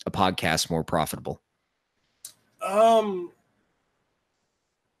podcast more profitable.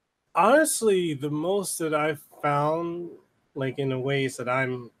 Honestly, the most that I've found, like in the ways that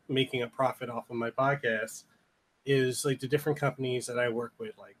I'm making a profit off of my podcast, is like the different companies that I work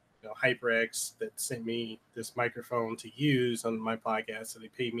with, like, you know, HyperX, that sent me this microphone to use on my podcast, so they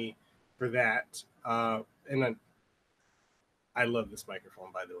pay me for that. And then I love this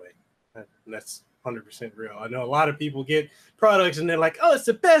microphone, by the way. That's 100% real. I know a lot of people get products and they're like, "Oh, it's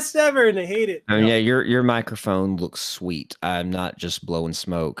the best ever," and they hate it. I mean, yeah, your microphone looks sweet. I'm not just blowing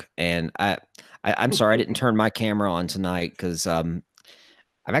smoke. And I'm sorry I didn't turn my camera on tonight, because I've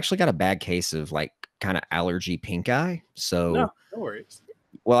actually got a bad case of like kind of allergy pink eye. So, No worries.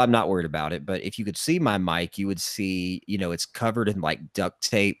 well, I'm not worried about it. But if you could see my mic, you would see, you know, it's covered in like duct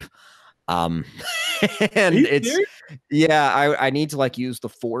tape. Um, and it's, yeah, I need to like use the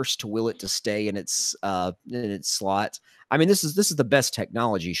force to will it to stay in its slot. I mean, this is the best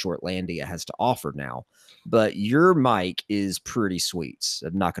technology Shortlandia has to offer now. But your mic is pretty sweet.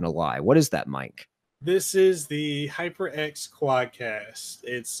 I'm not gonna lie. What is that mic? This is the HyperX Quadcast.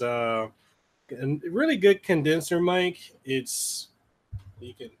 It's a really good condenser mic. It's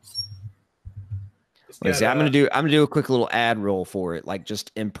you can. Let me see. I'm gonna do a quick little ad roll for it, like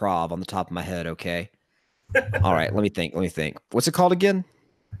just improv on the top of my head. Okay. All right. Let me think. What's it called again?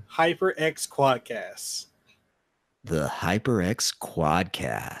 HyperX Quadcast. The HyperX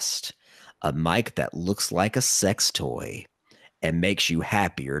Quadcast, a mic that looks like a sex toy and makes you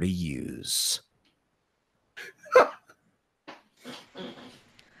happier to use.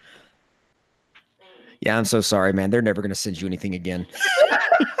 Yeah, I'm so sorry, man. They're never going to send you anything again.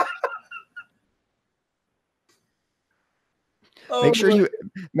 Oh,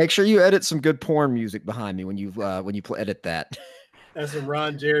 make sure you edit some good porn music behind me when you edit that. That's some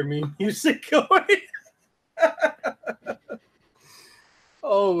Ron Jeremy music going.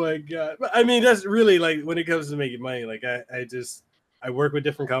 Oh my god! But I mean, that's really, like, when it comes to making money. Like I work with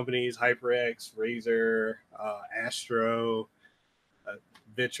different companies: HyperX, Razer, Astro,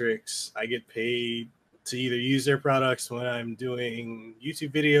 Vitrix. I get paid to either use their products when I'm doing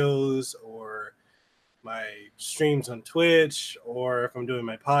YouTube videos, or my streams on Twitch, or if I'm doing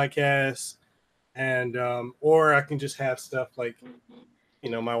my podcast, and or I can just have stuff like, you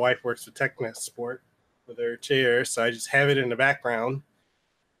know, my wife works with TechNet Sport with her chair, so I just have it in the background.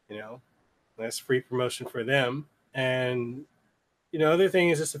 You know, that's free promotion for them. And, you know, other thing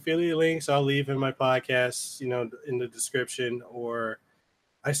is just affiliate links I'll leave in my podcast, you know, in the description. Or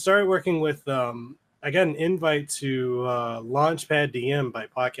I started working with I got an invite to Launchpad DM by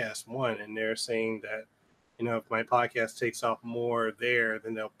Podcast One, and they're saying that, you know, if my podcast takes off more there,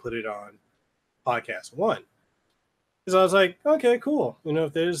 then they'll put it on Podcast One. So I was like, okay, cool. You know,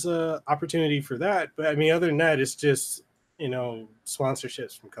 if there's a opportunity for that, but I mean, other than that, it's just, you know,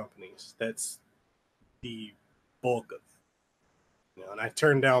 sponsorships from companies. That's the bulk of it. You know, and I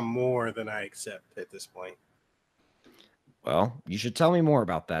turn down more than I accept at this point. Well, you should tell me more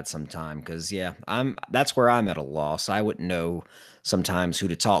about that sometime, because yeah, that's where I'm at a loss. I wouldn't know sometimes who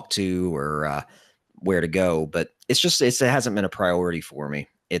to talk to or where to go, but it hasn't been a priority for me.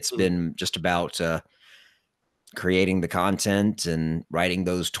 It's been just about creating the content and writing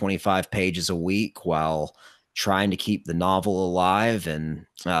those 25 pages a week while trying to keep the novel alive. And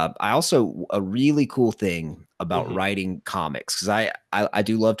I also, a really cool thing about writing comics, because I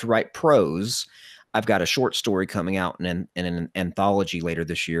do love to write prose. I've got a short story coming out in an anthology later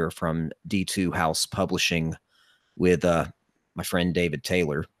this year from D2 House Publishing with my friend David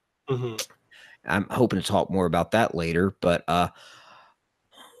Taylor. I'm hoping to talk more about that later, but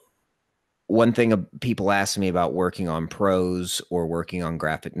one thing people ask me about working on prose or working on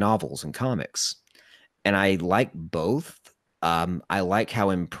graphic novels and comics, and I like both. I like how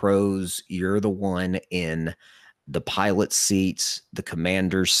in prose, you're the one in the pilot seat, the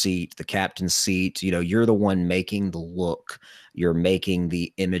commander's seat, the captain's seat. You know, you're the one making the look, you're making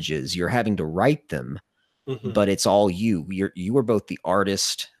the images, you're having to write them, but it's all you. You are both the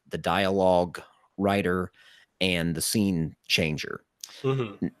artist, the dialogue writer, and the scene changer.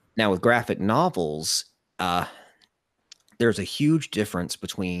 Now, with graphic novels, there's a huge difference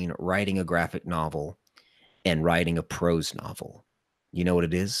between writing a graphic novel and writing a prose novel. You know what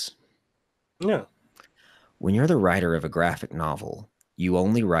it is? Yeah. When you're the writer of a graphic novel, you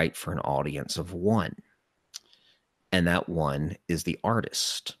only write for an audience of one, and that one is the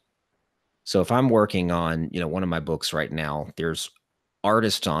artist. So if I'm working on, you know, one of my books right now, there's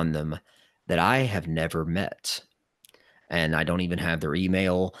artists on them that I have never met, and I don't even have their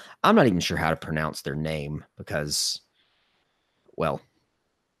email. I'm not even sure how to pronounce their name because, well,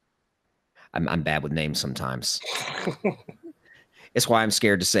 I'm bad with names sometimes. It's why I'm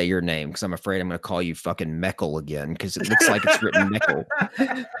scared to say your name, because I'm afraid I'm going to call you fucking Mekel again, because it looks like it's written Mekel.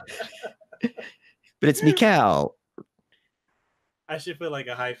 But it's Mekel. I should put like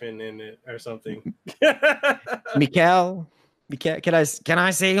a hyphen in it or something. Mekel. Can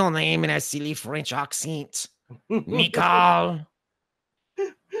I say your name in a silly French accent? Mekel.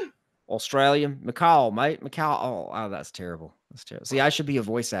 Australian. Mekel, mate. Mekel. Oh, that's terrible. That's terrible. See, I should be a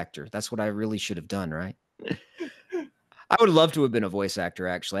voice actor. That's what I really should have done, right? I would love to have been a voice actor,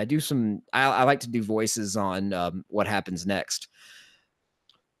 actually. I like to do voices on What Happens Next.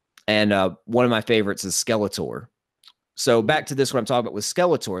 And one of my favorites is Skeletor. So back to this, what I'm talking about with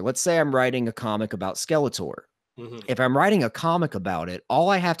Skeletor. Let's say I'm writing a comic about Skeletor. If I'm writing a comic about it, all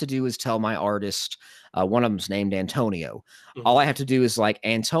I have to do is tell my artist, one of them's named Antonio. All I have to do is like,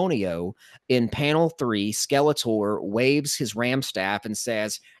 Antonio, in panel 3, Skeletor waves his ram staff and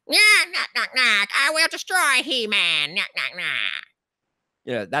says, "Knock, knock, knock, knock, I will destroy He-Man. Knock, knock, knock."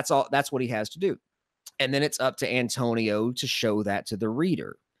 Yeah, that's all. That's what he has to do. And then it's up to Antonio to show that to the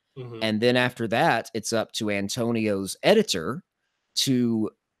reader. And then after that, it's up to Antonio's editor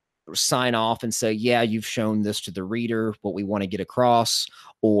to sign off and say, yeah, you've shown this to the reader, what we want to get across,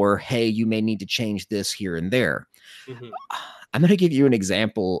 or hey, you may need to change this here and there. I'm going to give you an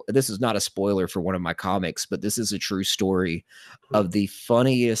example. This is not a spoiler for one of my comics, but this is a true story of the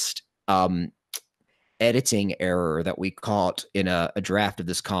funniest editing error that we caught in a draft of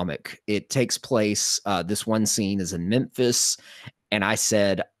this comic. It takes place, this one scene is in Memphis, and I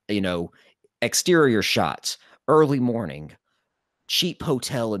said, you know, exterior shots, early morning, cheap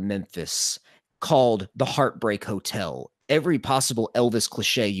hotel in Memphis called the Heartbreak Hotel. Every possible Elvis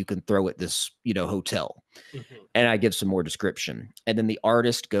cliche you can throw at this, you know, hotel. And I give some more description. And then the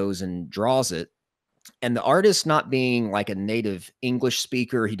artist goes and draws it. And the artist, not being like a native English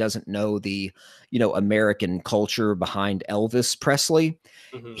speaker, he doesn't know the, you know, American culture behind Elvis Presley.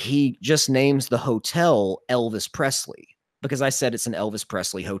 He just names the hotel Elvis Presley because I said it's an Elvis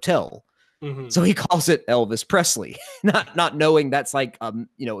Presley hotel. So he calls it Elvis Presley, not knowing that's like,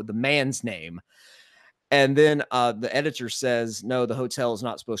 you know, the man's name. And then the editor says, no, the hotel is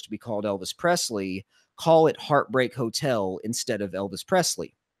not supposed to be called Elvis Presley. Call it Heartbreak Hotel instead of Elvis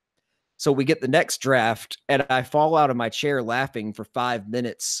Presley. So we get the next draft, and I fall out of my chair laughing for 5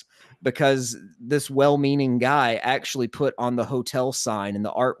 minutes because this well-meaning guy actually put on the hotel sign in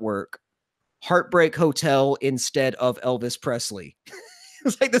the artwork, Heartbreak Hotel instead of Elvis Presley. It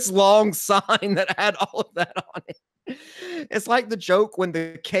was like this long sign that had all of that on it. It's like the joke when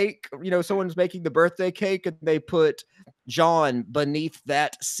the cake, someone's making the birthday cake and they put John beneath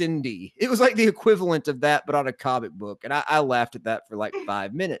that Cindy. It was like the equivalent of that, but on a comic book. And I laughed at that for like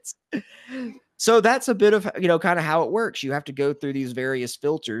 5 minutes. So that's a bit of, kind of how it works. You have to go through these various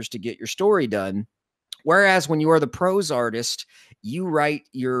filters to get your story done. Whereas when you are the prose artist, you write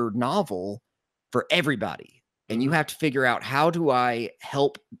your novel for everybody. And you have to figure out, how do I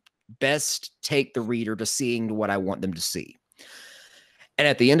help best take the reader to seeing what I want them to see? And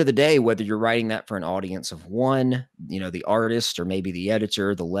at the end of the day, whether you're writing that for an audience of one, the artist, or maybe the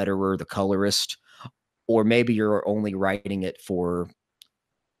editor, the letterer, the colorist, or maybe you're only writing it for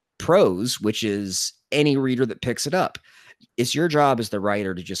prose, which is any reader that picks it up, it's your job as the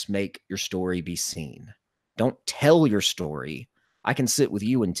writer to just make your story be seen. Don't tell your story. I can sit with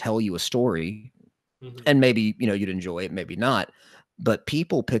you and tell you a story, and maybe, you'd enjoy it, maybe not. But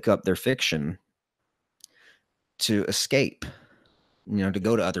people pick up their fiction to escape, to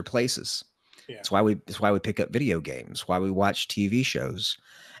go to other places. Yeah. That's why we pick up video games, why we watch TV shows.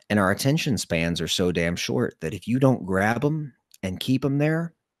 And our attention spans are so damn short that if you don't grab them and keep them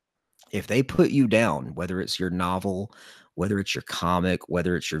there, if they put you down, whether it's your novel, whether it's your comic,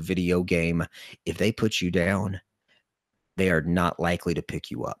 whether it's your video game, if they put you down, they are not likely to pick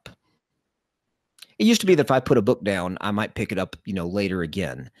you up. It used to be that if I put a book down, I might pick it up, later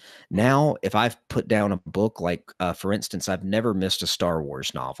again. Now, if I've put down a book, like, for instance, I've never missed a Star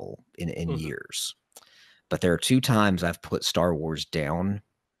Wars novel in years. But there are 2 times I've put Star Wars down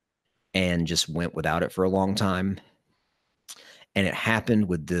and just went without it for a long time. And it happened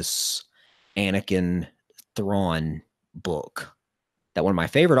with this Anakin Thrawn book that one of my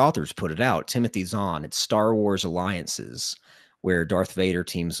favorite authors put it out, Timothy Zahn. It's Star Wars Alliances, where Darth Vader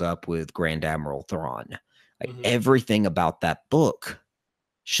teams up with Grand Admiral Thrawn. Like, everything about that book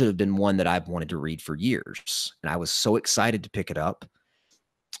should have been one that I've wanted to read for years. And I was so excited to pick it up.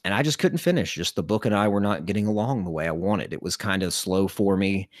 And I just couldn't finish. Just the book and I were not getting along the way I wanted. It was kind of slow for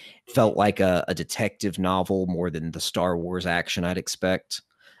me. It felt like a detective novel more than the Star Wars action I'd expect,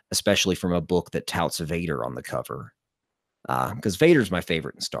 especially from a book that touts Vader on the cover. Because Vader's my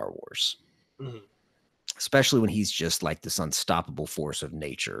favorite in Star Wars. Especially when he's just like this unstoppable force of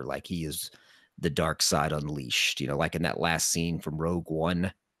nature. Like, he is the dark side unleashed, like in that last scene from Rogue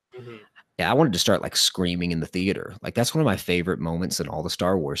One. Yeah, I wanted to start like screaming in the theater. Like, that's one of my favorite moments in all the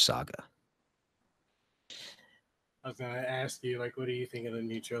Star Wars saga. I was going to ask you, like, what do you think of the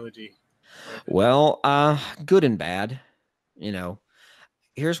new trilogy? Well, good and bad.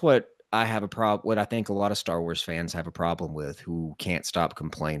 Here's what I have a problem, what I think a lot of Star Wars fans have a problem with, who can't stop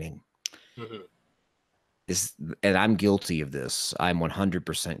complaining. And I'm guilty of this. I'm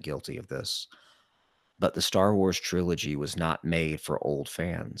 100% guilty of this. But the Star Wars trilogy was not made for old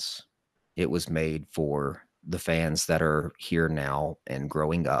fans. It was made for the fans that are here now and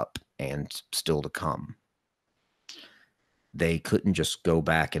growing up and still to come. They couldn't just go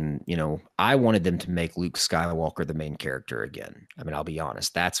back and, I wanted them to make Luke Skywalker the main character again. I mean, I'll be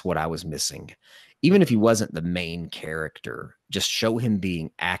honest, that's what I was missing. Even if he wasn't the main character, just show him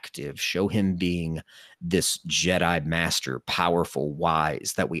being active, show him being this Jedi master, powerful,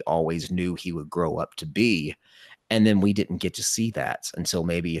 wise, that we always knew he would grow up to be. And then we didn't get to see that until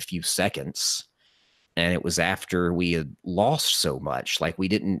maybe a few seconds. And it was after we had lost so much. Like, we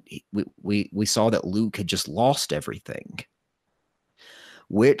saw that Luke had just lost everything,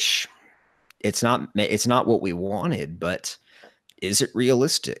 which it's not what we wanted, but is it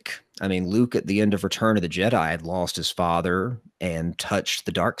realistic? I mean, Luke at the end of Return of the Jedi had lost his father and touched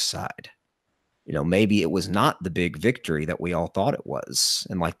the dark side. Maybe it was not the big victory that we all thought it was.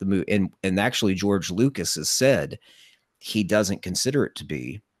 And like the movie, and actually George Lucas has said he doesn't consider it to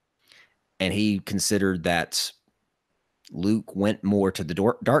be. And he considered that Luke went more to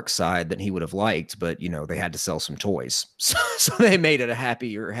the dark side than he would have liked, but they had to sell some toys. So they made it a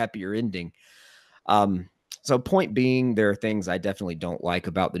happier ending. So point being, there are things I definitely don't like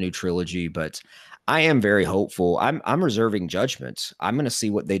about the new trilogy, but I am very hopeful. I'm reserving judgment. I'm going to see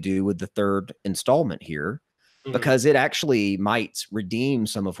what they do with the 3rd installment here, because it actually might redeem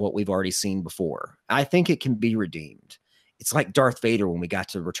some of what we've already seen before. I think it can be redeemed. It's like Darth Vader when we got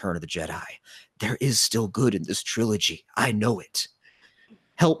to Return of the Jedi. There is still good in this trilogy. I know it.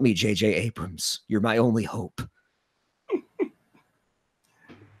 Help me, J.J. Abrams. You're my only hope.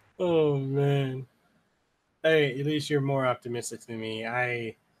 Oh, man. Hey, at least you're more optimistic than me.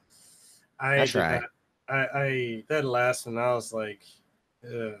 I try. That last one, I was like,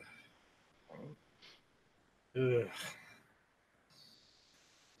 ugh. Ugh.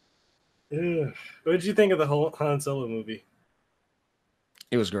 Ugh. What did you think of the whole Han Solo movie?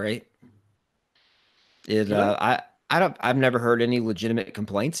 It was great. I've never heard any legitimate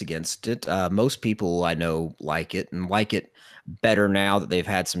complaints against it. Most people I know like it and like it better now that they've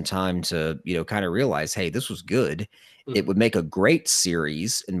had some time to, kind of realize, hey, this was good. It would make a great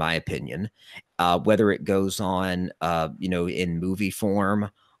series, in my opinion, whether it goes on, in movie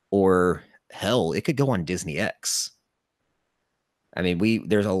form or hell, it could go on Disney X. I mean,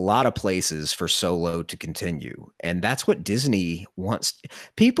 there's a lot of places for Solo to continue, and that's what Disney wants.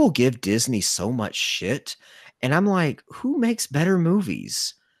 People give Disney so much shit, and I'm like, who makes better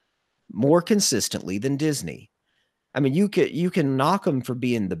movies more consistently than Disney? I mean, you can knock them for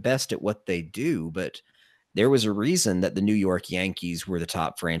being the best at what they do, but there was a reason that the New York Yankees were the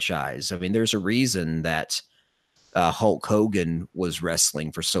top franchise. I mean, there's a reason that Hulk Hogan was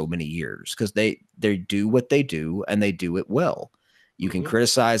wrestling for so many years because they do what they do and they do it well. You can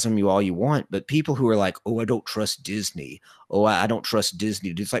criticize them all you want, but people who are like, "Oh, I don't trust Disney. Oh, I don't trust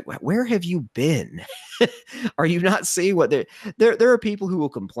Disney." It's like, where have you been? Are you not seeing what there are people who will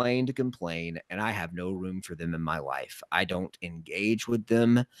complain to complain, and I have no room for them in my life. I don't engage with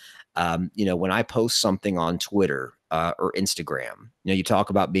them. When I post something on Twitter or Instagram, you talk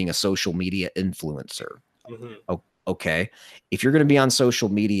about being a social media influencer. Okay. If you're going to be on social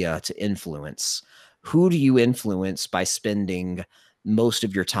media to influence, who do you influence by spending most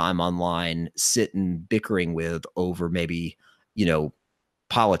of your time online sitting bickering with over maybe,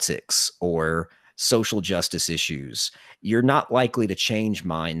 politics or social justice issues? You're not likely to change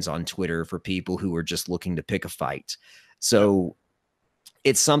minds on Twitter for people who are just looking to pick a fight. So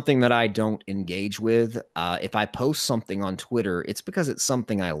it's something that I don't engage with. If I post something on Twitter, it's because it's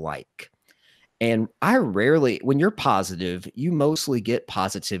something I like. And when you're positive, you mostly get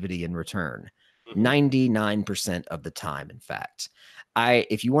positivity in return. 99% of the time, in fact.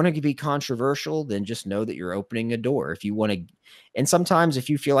 If you want to be controversial, then just know that you're opening a door. If you want to, and sometimes if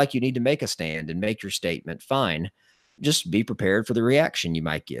you feel like you need to make a stand and make your statement, fine. Just be prepared for the reaction you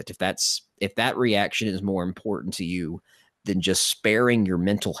might get. If that reaction is more important to you than just sparing your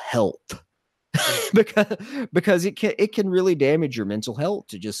mental health, because it can really damage your mental health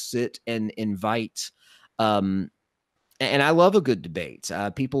to just sit and invite. And I love a good debate.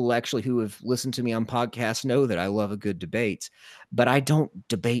 People actually who have listened to me on podcasts know that I love a good debate, but I don't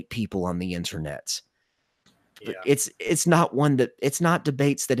debate people on the internet. Yeah. It's not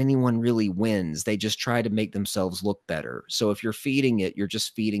debates that anyone really wins. They just try to make themselves look better. So if you're feeding it, you're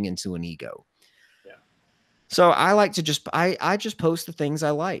just feeding into an ego. Yeah. So I like to I just post the things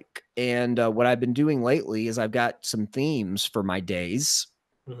I like. And what I've been doing lately is I've got some themes for my days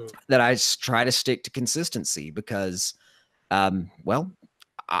that I try to stick to consistency because, well,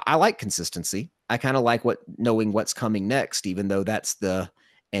 I like consistency. I kind of like knowing what's coming next, even though that's the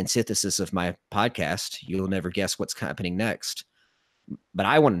antithesis of my podcast. You'll never guess what's happening next, but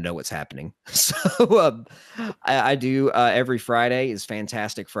I want to know what's happening. So I do every Friday is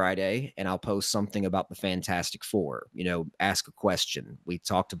Fantastic Friday, and I'll post something about the Fantastic Four. Ask a question. We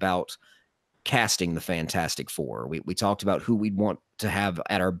talked about casting the Fantastic Four. We talked about who we'd want to have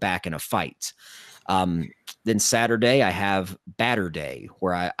at our back in a fight. Then Saturday, I have Batter Day,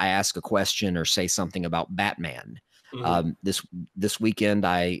 where I ask a question or say something about Batman. This weekend,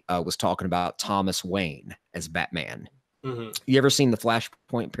 I was talking about Thomas Wayne as Batman. You ever seen the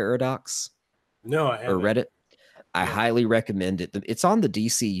Flashpoint Paradox? No, I haven't. Or read it? I highly recommend it. It's on the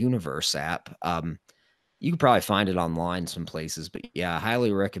DC Universe app. You can probably find it online some places, but yeah, I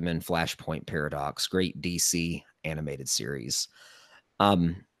highly recommend Flashpoint Paradox. Great DC animated series.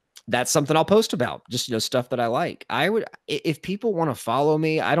 That's something I'll post about, just stuff that I like. If people want to follow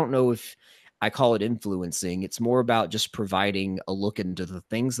me, I don't know if I call it influencing. It's more about just providing a look into the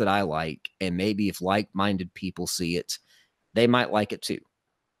things that I like, and maybe if like-minded people see it, they might like it too.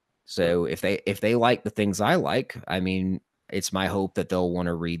 So if they like the things I like, I mean, it's my hope that they'll want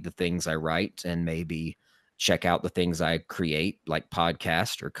to read the things I write and maybe check out the things I create, like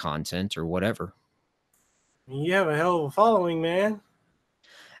podcast or content or whatever. You have a hell of a following, man.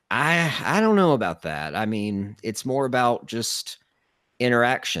 I don't know about that. I mean, it's more about just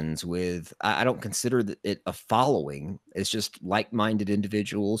interactions with. I don't consider it a following. It's just like-minded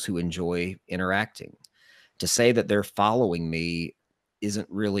individuals who enjoy interacting. To say that they're following me isn't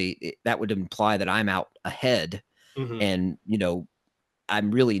really, that would imply that I'm out ahead, and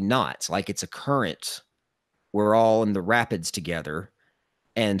I'm really not. Like, it's a current. We're all in the rapids together,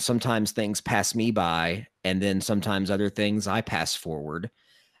 and sometimes things pass me by, and then sometimes other things I pass forward.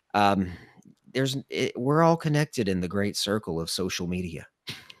 We're all connected in the great circle of social media.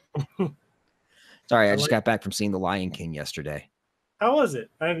 Sorry, I just got back from seeing The Lion King yesterday. How was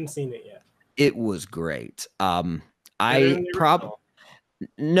it? I haven't seen it yet. It was great.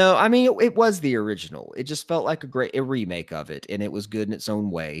 No, I mean it was the original. It just felt like a remake of it, and it was good in its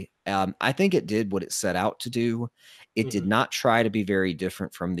own way. I think it did what it set out to do. It did not try to be very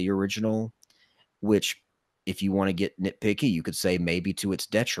different from the original, which, if you want to get nitpicky, you could say maybe to its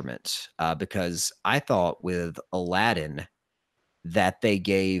detriment. Because I thought with Aladdin that they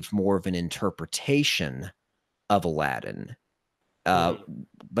gave more of an interpretation of Aladdin.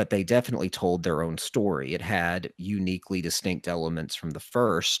 But they definitely told their own story. It had uniquely distinct elements from the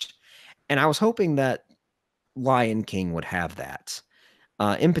first. And I was hoping that Lion King would have that.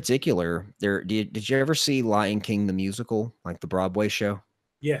 In particular, did you ever see Lion King the musical, like the Broadway show?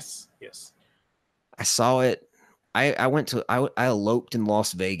 Yes, yes. I saw it. I eloped in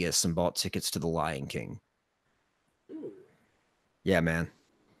Las Vegas and bought tickets to the Lion King. Ooh. Yeah, man.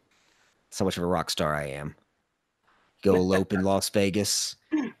 That's how much of a rock star I am. Go elope in Las Vegas,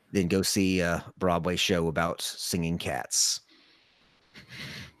 then go see a Broadway show about singing cats.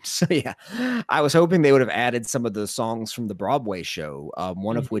 So yeah, I was hoping they would have added some of the songs from the Broadway show,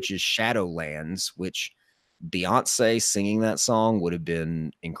 one of which is Shadowlands, which Beyonce singing that song would have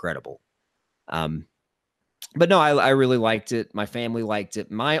been incredible. But no, I really liked it. My family liked it.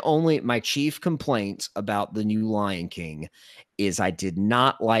 My chief complaint about the new Lion King is I did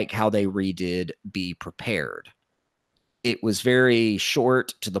not like how they redid Be Prepared. It was very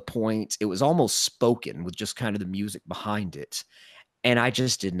short, to the point. It was almost spoken with just kind of the music behind it. And I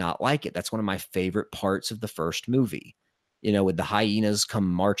just did not like it. That's one of my favorite parts of the first movie. You know, with the hyenas come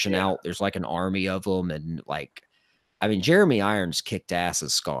marching out, there's like an army of them. And like, I mean, Jeremy Irons kicked ass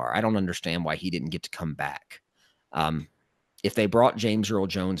as Scar. I don't understand why he didn't get to come back. If they brought James Earl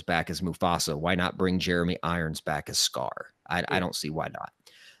Jones back as Mufasa, why not bring Jeremy Irons back as Scar? I don't see why not.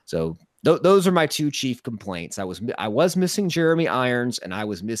 So those are my two chief complaints. I was missing Jeremy Irons, and I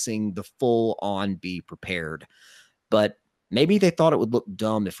was missing the full on Be Prepared. But maybe they thought it would look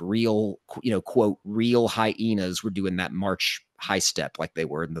dumb if real, quote, real hyenas were doing that march high step like they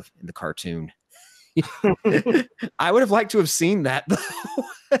were in the cartoon. I would have liked to have seen that,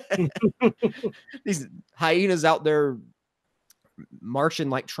 though. These hyenas out there marching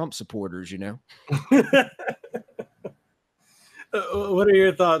like Trump supporters, What are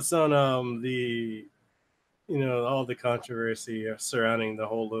your thoughts on all the controversy surrounding the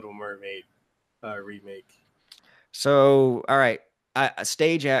whole Little Mermaid remake? So, all right,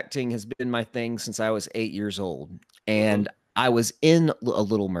 stage acting has been my thing since I was 8 years old, and I was in A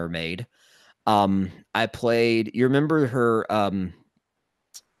Little Mermaid. I played. You remember her,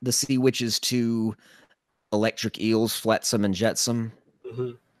 the Sea Witches 2 electric eels, Flotsam and Jetsam?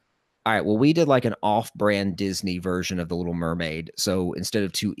 All right, well, we did like an off-brand Disney version of The Little Mermaid. So instead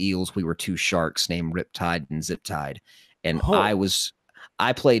of 2 eels, we were 2 sharks named Riptide and Ziptide. And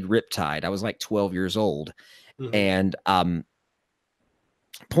I played Riptide. I was like 12 years old. And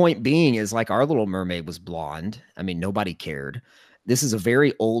point being is, like, our Little Mermaid was blonde. I mean, nobody cared. This is a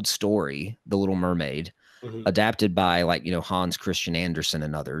very old story, The Little Mermaid, adapted by, like, Hans Christian Andersen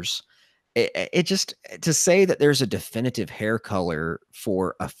and others. It just, to say that there's a definitive hair color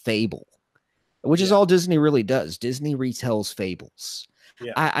for a fable, which is all Disney really does. Disney retells fables.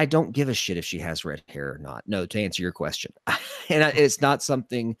 I don't give a shit if she has red hair or not. No, to answer your question. And it's not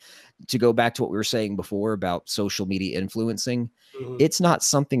something, to go back to what we were saying before about social media influencing. It's not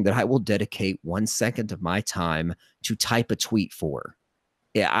something that I will dedicate 1 second of my time to type a tweet for.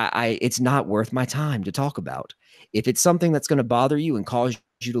 Yeah, it's not worth my time to talk about. If it's something that's going to bother you and cause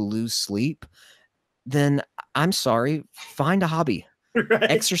you to lose sleep, then I'm sorry, find a hobby.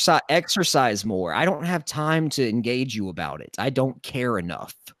 Right. Exercise more. I don't have time to engage you about it. I don't care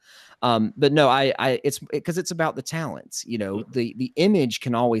enough. But no, it's because it's about the talents. The image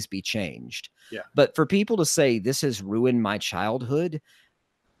can always be changed. Yeah. But for people to say this has ruined my childhood,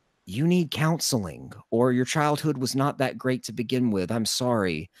 you need counseling, or your childhood was not that great to begin with. I'm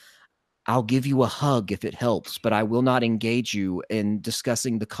sorry. I'll give you a hug if it helps, but I will not engage you in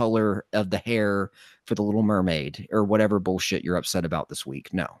discussing the color of the hair for the Little Mermaid or whatever bullshit you're upset about this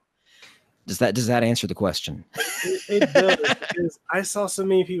week. No. Does that answer the question? It does, because I saw so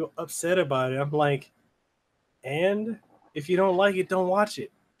many people upset about it. I'm like, and if you don't like it, don't watch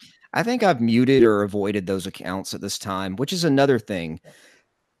it. I think I've muted or avoided those accounts at this time, which is another thing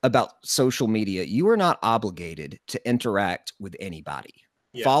about social media. You are not obligated to interact with anybody.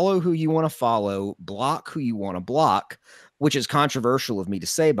 Yeah. Follow who you want to follow, block who you want to block, which is controversial of me to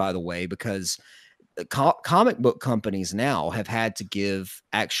say, by the way, because comic book companies now have had to give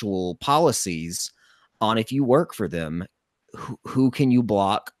actual policies on, if you work for them, who can you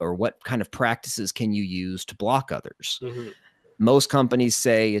block, or what kind of practices can you use to block others. Most companies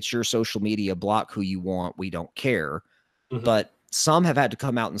say it's your social media, block who you want, we don't care. But Some have had to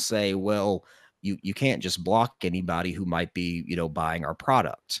come out and say, well, you can't just block anybody who might be, buying our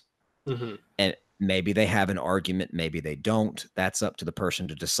product. Mm-hmm. And maybe they have an argument, maybe they don't. That's up to the person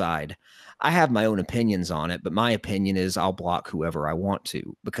to decide. I have my own opinions on it, but my opinion is I'll block whoever I want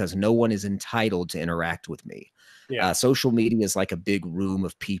to because no one is entitled to interact with me. Yeah. Social media is like a big room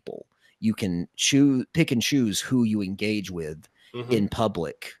of people. You can pick and choose who you engage with Mm-hmm. in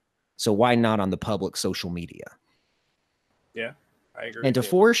public. So why not on the public social media? Yeah, I agree. And to with you.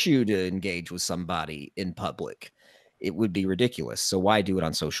 force you to engage with somebody in public, it would be ridiculous. So why do it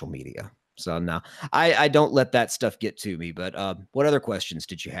on social media? So no, I don't let that stuff get to me. But what other questions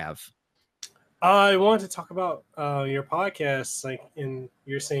did you have? I wanted to talk about your podcast, like, and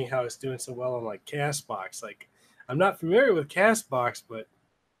you're saying how it's doing so well on like Castbox. Like, I'm not familiar with Castbox, but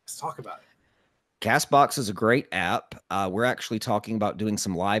let's talk about it. Castbox is a great app. We're actually talking about doing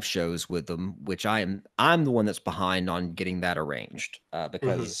some live shows with them, which I'm the one that's behind on getting that arranged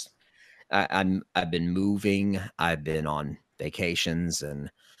because I've been moving, I've been on vacations, and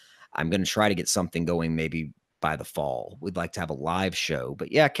I'm going to try to get something going maybe by the fall. We'd like to have a live show.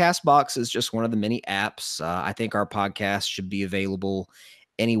 But yeah, Castbox is just one of the many apps. I think our podcast should be available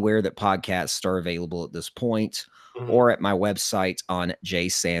anywhere that podcasts are available at this point, Mm-hmm. or at my website on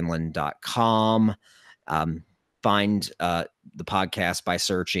jsandlin.com. Find the podcast by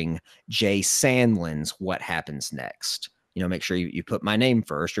searching Jay Sandlin's What Happens Next. Make sure you put my name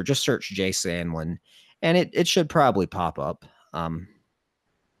first, or just search Jay Sandlin, and it should probably pop up.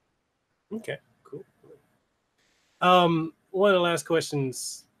 Okay, cool. One of the last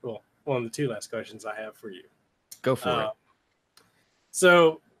questions, well, one of the two last questions I have for you. Go for it.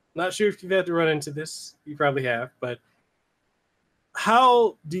 So, not sure if you've had to run into this. You probably have, but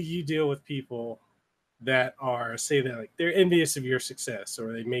how do you deal with people that are, say that like they're envious of your success,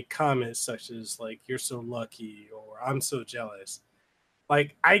 or they make comments such as like "you're so lucky" or "I'm so jealous"?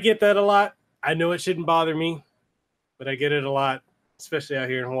 Like, I get that a lot. I know it shouldn't bother me, but I get it a lot, especially out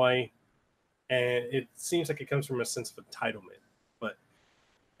here in Hawaii. And it seems like it comes from a sense of entitlement. But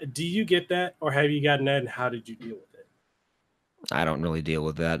do you get that, or have you gotten that, and how did you deal with it? I don't really deal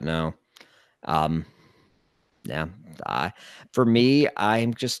with that, no. Yeah, for me,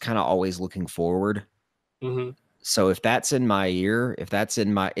 I'm just kind of always looking forward. Mm-hmm. So if that's in my ear,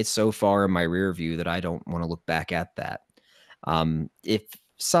 it's so far in my rear view that I don't want to look back at that. If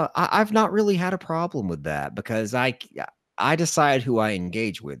so, I've not really had a problem with that because I decide who I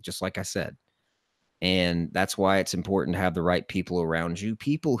engage with, just like I said. And that's why it's important to have the right people around you,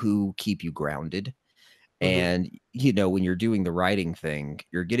 people who keep you grounded. Mm-hmm. And, when you're doing the writing thing,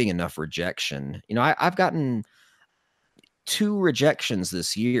 you're getting enough rejection. I've gotten 2 rejections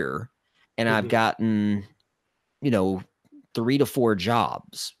this year, and I've Mm-hmm. gotten, 3 to 4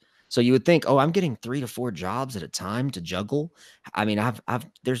 jobs. So you would think, oh, I'm getting 3 to 4 jobs at a time to juggle. I mean,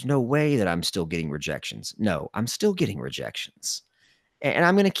 there's no way that I'm still getting rejections. No, I'm still getting rejections. And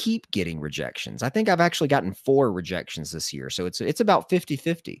I'm going to keep getting rejections. I think I've actually gotten 4 rejections this year. So it's about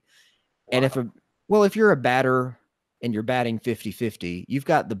 50-50. Wow. And if you're a batter and you're batting 50-50, you've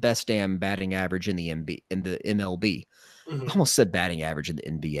got the best damn batting average in the MLB. Mm-hmm. I almost said batting average in the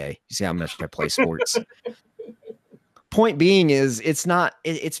NBA. You see how much I play sports. Point being is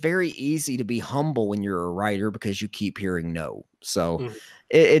it's very easy to be humble when you're a writer because you keep hearing no. So Mm-hmm.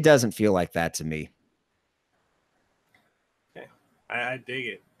 it doesn't feel like that to me. Okay. I dig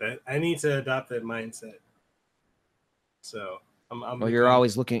it. That I need to adopt that mindset. So I'm Well, you're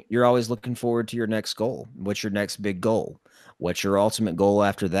always looking forward to your next goal. What's your next big goal? What's your ultimate goal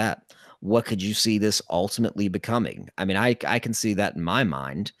after that? What could you see this ultimately becoming? I mean, I can see that in my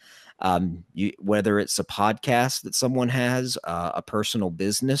mind. Whether it's a podcast that someone has, a personal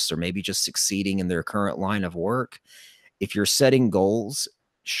business, or maybe just succeeding in their current line of work. If you're setting goals,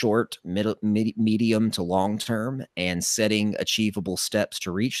 short, medium to long term, and setting achievable steps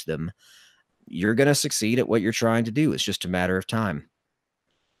to reach them, you're going to succeed at what you're trying to do. It's just a matter of time.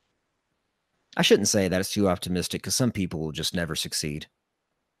 I shouldn't say that, it's too optimistic because some people will just never succeed.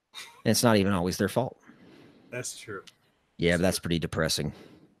 And it's not even always their fault. That's true. Yeah, but that's pretty depressing.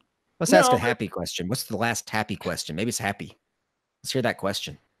 Let's No, ask a happy question. What's the last happy question? Maybe it's happy. Let's hear that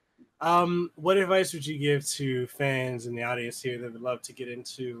question. What advice would you give to fans in the audience here that would love to get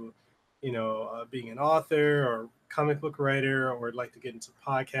into, being an author or comic book writer, or would like to get into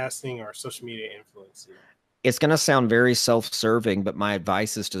podcasting or social media influencing? It's going to sound very self-serving, but my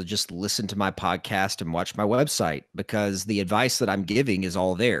advice is to just listen to my podcast and watch my website because the advice that I'm giving is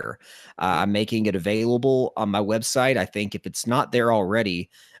all there. I'm making it available on my website. I think if it's not there already,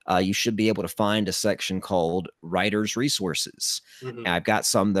 you should be able to find a section called Writer's Resources. Mm-hmm. And I've got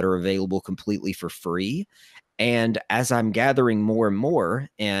some that are available completely for free. And as I'm gathering more and more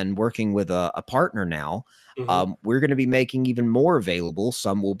and working with a partner now, we're going to be making even more available.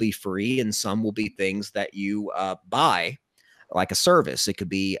 Some will be free and some will be things that you buy like a service. It could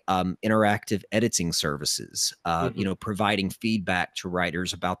be interactive editing services, providing feedback to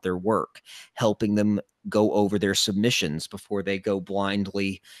writers about their work, helping them go over their submissions before they go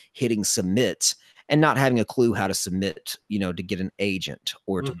blindly hitting submit and not having a clue how to submit, to get an agent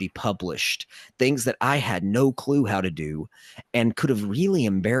or to be published, things that I had no clue how to do and could have really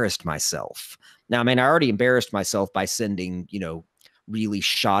embarrassed myself. Now, I mean, I already embarrassed myself by sending, really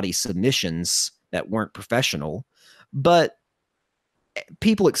shoddy submissions that weren't professional, but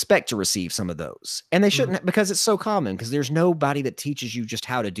people expect to receive some of those, and they shouldn't, because it's so common, because there's nobody that teaches you just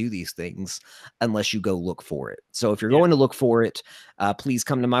how to do these things unless you go look for it. So if you're going to look for it, please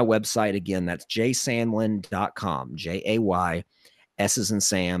come to my website. Again, that's jaysandlin.com, Jay, S as in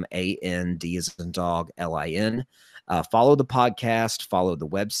Sam, A-N-D as in dog, L-I-N. Follow the podcast, follow the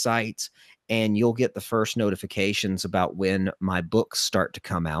website, and you'll get the first notifications about when my books start to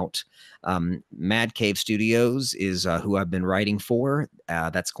come out. Mad Cave Studios is who I've been writing for.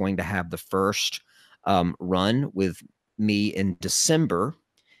 That's going to have the first run with me in December,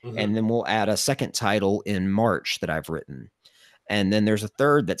 and then we'll add a second title in March that I've written. And then there's a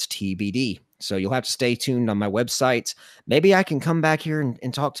third that's TBD. So you'll have to stay tuned on my website. Maybe I can come back here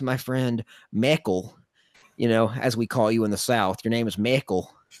and talk to my friend Mekel, as we call you in the South. Your name is Mekel.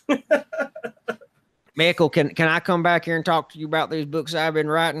 Mekel, can I come back here and talk to you about these books I've been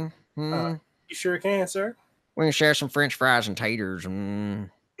writing? You sure can, sir. We're going to share some French fries and taters.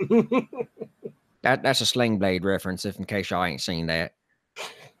 That's a Sling Blade reference, if in case y'all ain't seen that.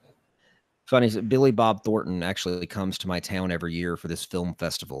 Funny, Billy Bob Thornton actually comes to my town every year for this film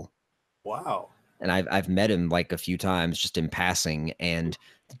festival. Wow. And I've met him like a few times just in passing, and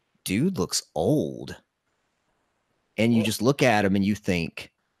the dude looks old. And you just look at him and you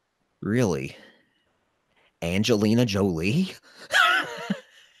think, really? Angelina Jolie?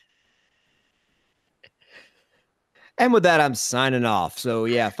 And with that, I'm signing off. So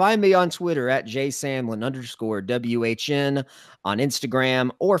yeah, find me on Twitter at jsamlin_WHN, on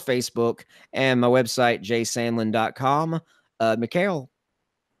Instagram or Facebook, and my website, jaysandlin.com. Mekel,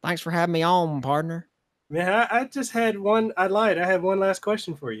 thanks for having me on, partner. Man, I just had one. I lied. I have one last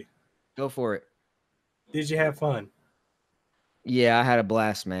question for you. Go for it. Did you have fun? Yeah, I had a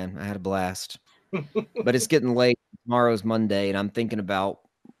blast, man. I had a blast. But it's getting late. Tomorrow's Monday, and I'm thinking about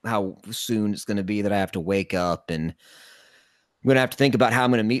how soon it's going to be that I have to wake up, and I'm going to have to think about how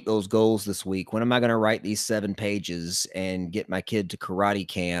I'm going to meet those goals this week. When am I going to write these 7 pages and get my kid to karate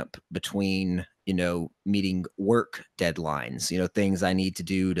camp between, meeting work deadlines, things I need to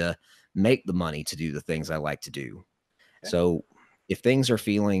do to make the money to do the things I like to do. Okay. So if things are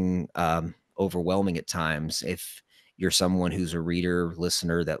feeling overwhelming at times, if you're someone who's a reader,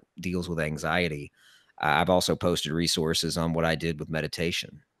 listener that deals with anxiety, I've also posted resources on what I did with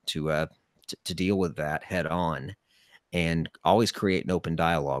meditation to deal with that head on, and always create an open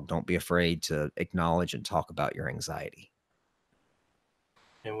dialogue. Don't be afraid to acknowledge and talk about your anxiety.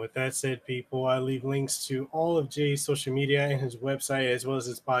 And with that said, people, I leave links to all of Jay's social media and his website, as well as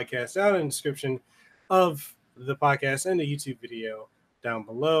his podcast, down in the description of the podcast and the YouTube video down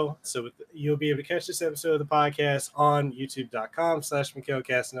below. So you'll be able to catch this episode of the podcast on youtube.com/Mekel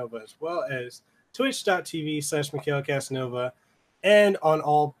Kasanova, as well as twitch.tv/Mekel Kasanova, and on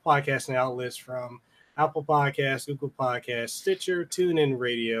all podcasting outlets from Apple Podcasts, Google Podcasts, Stitcher, TuneIn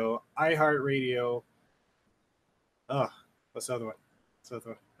Radio, iHeartRadio. What's the other one?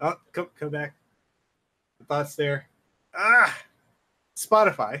 Oh, come back. The thoughts there.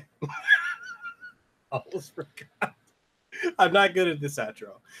 Spotify. Almost forgot. I'm not good at this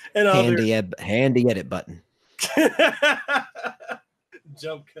outro. And handy edit button.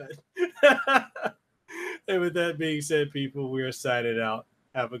 Jump cut. And with that being said, people, we are signing out.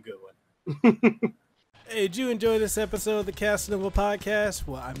 Have a good one. Hey, did you enjoy this episode of the Kasanova podcast?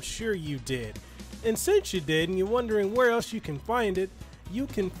 Well, I'm sure you did. And since you did, and you're wondering where else you can find it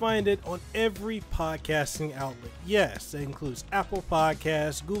on every podcasting outlet. Yes, that includes Apple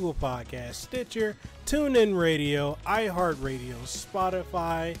Podcasts, Google Podcasts, Stitcher, TuneIn Radio, iHeartRadio,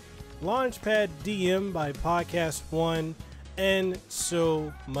 Spotify, Launchpad DM by Podcast One, and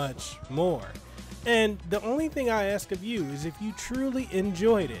so much more. And the only thing I ask of you is if you truly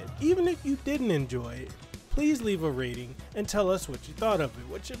enjoyed it, even if you didn't enjoy it, please leave a rating and tell us what you thought of it,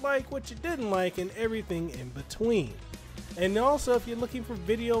 what you like, what you didn't like, and everything in between. And also, if you're looking for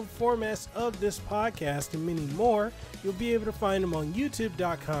video formats of this podcast and many more, you'll be able to find them on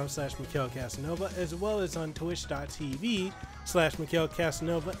youtube.com/Mekel Kasanova, as well as on twitch.tv Mekel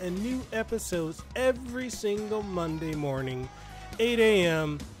Kasanova, and new episodes every single Monday morning, 8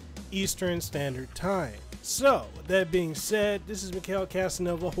 a.m. Eastern Standard Time. So, with that being said, this is Mekel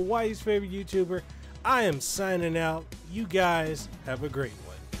Kasanova, Hawaii's favorite YouTuber. I am signing out. You guys have a great one.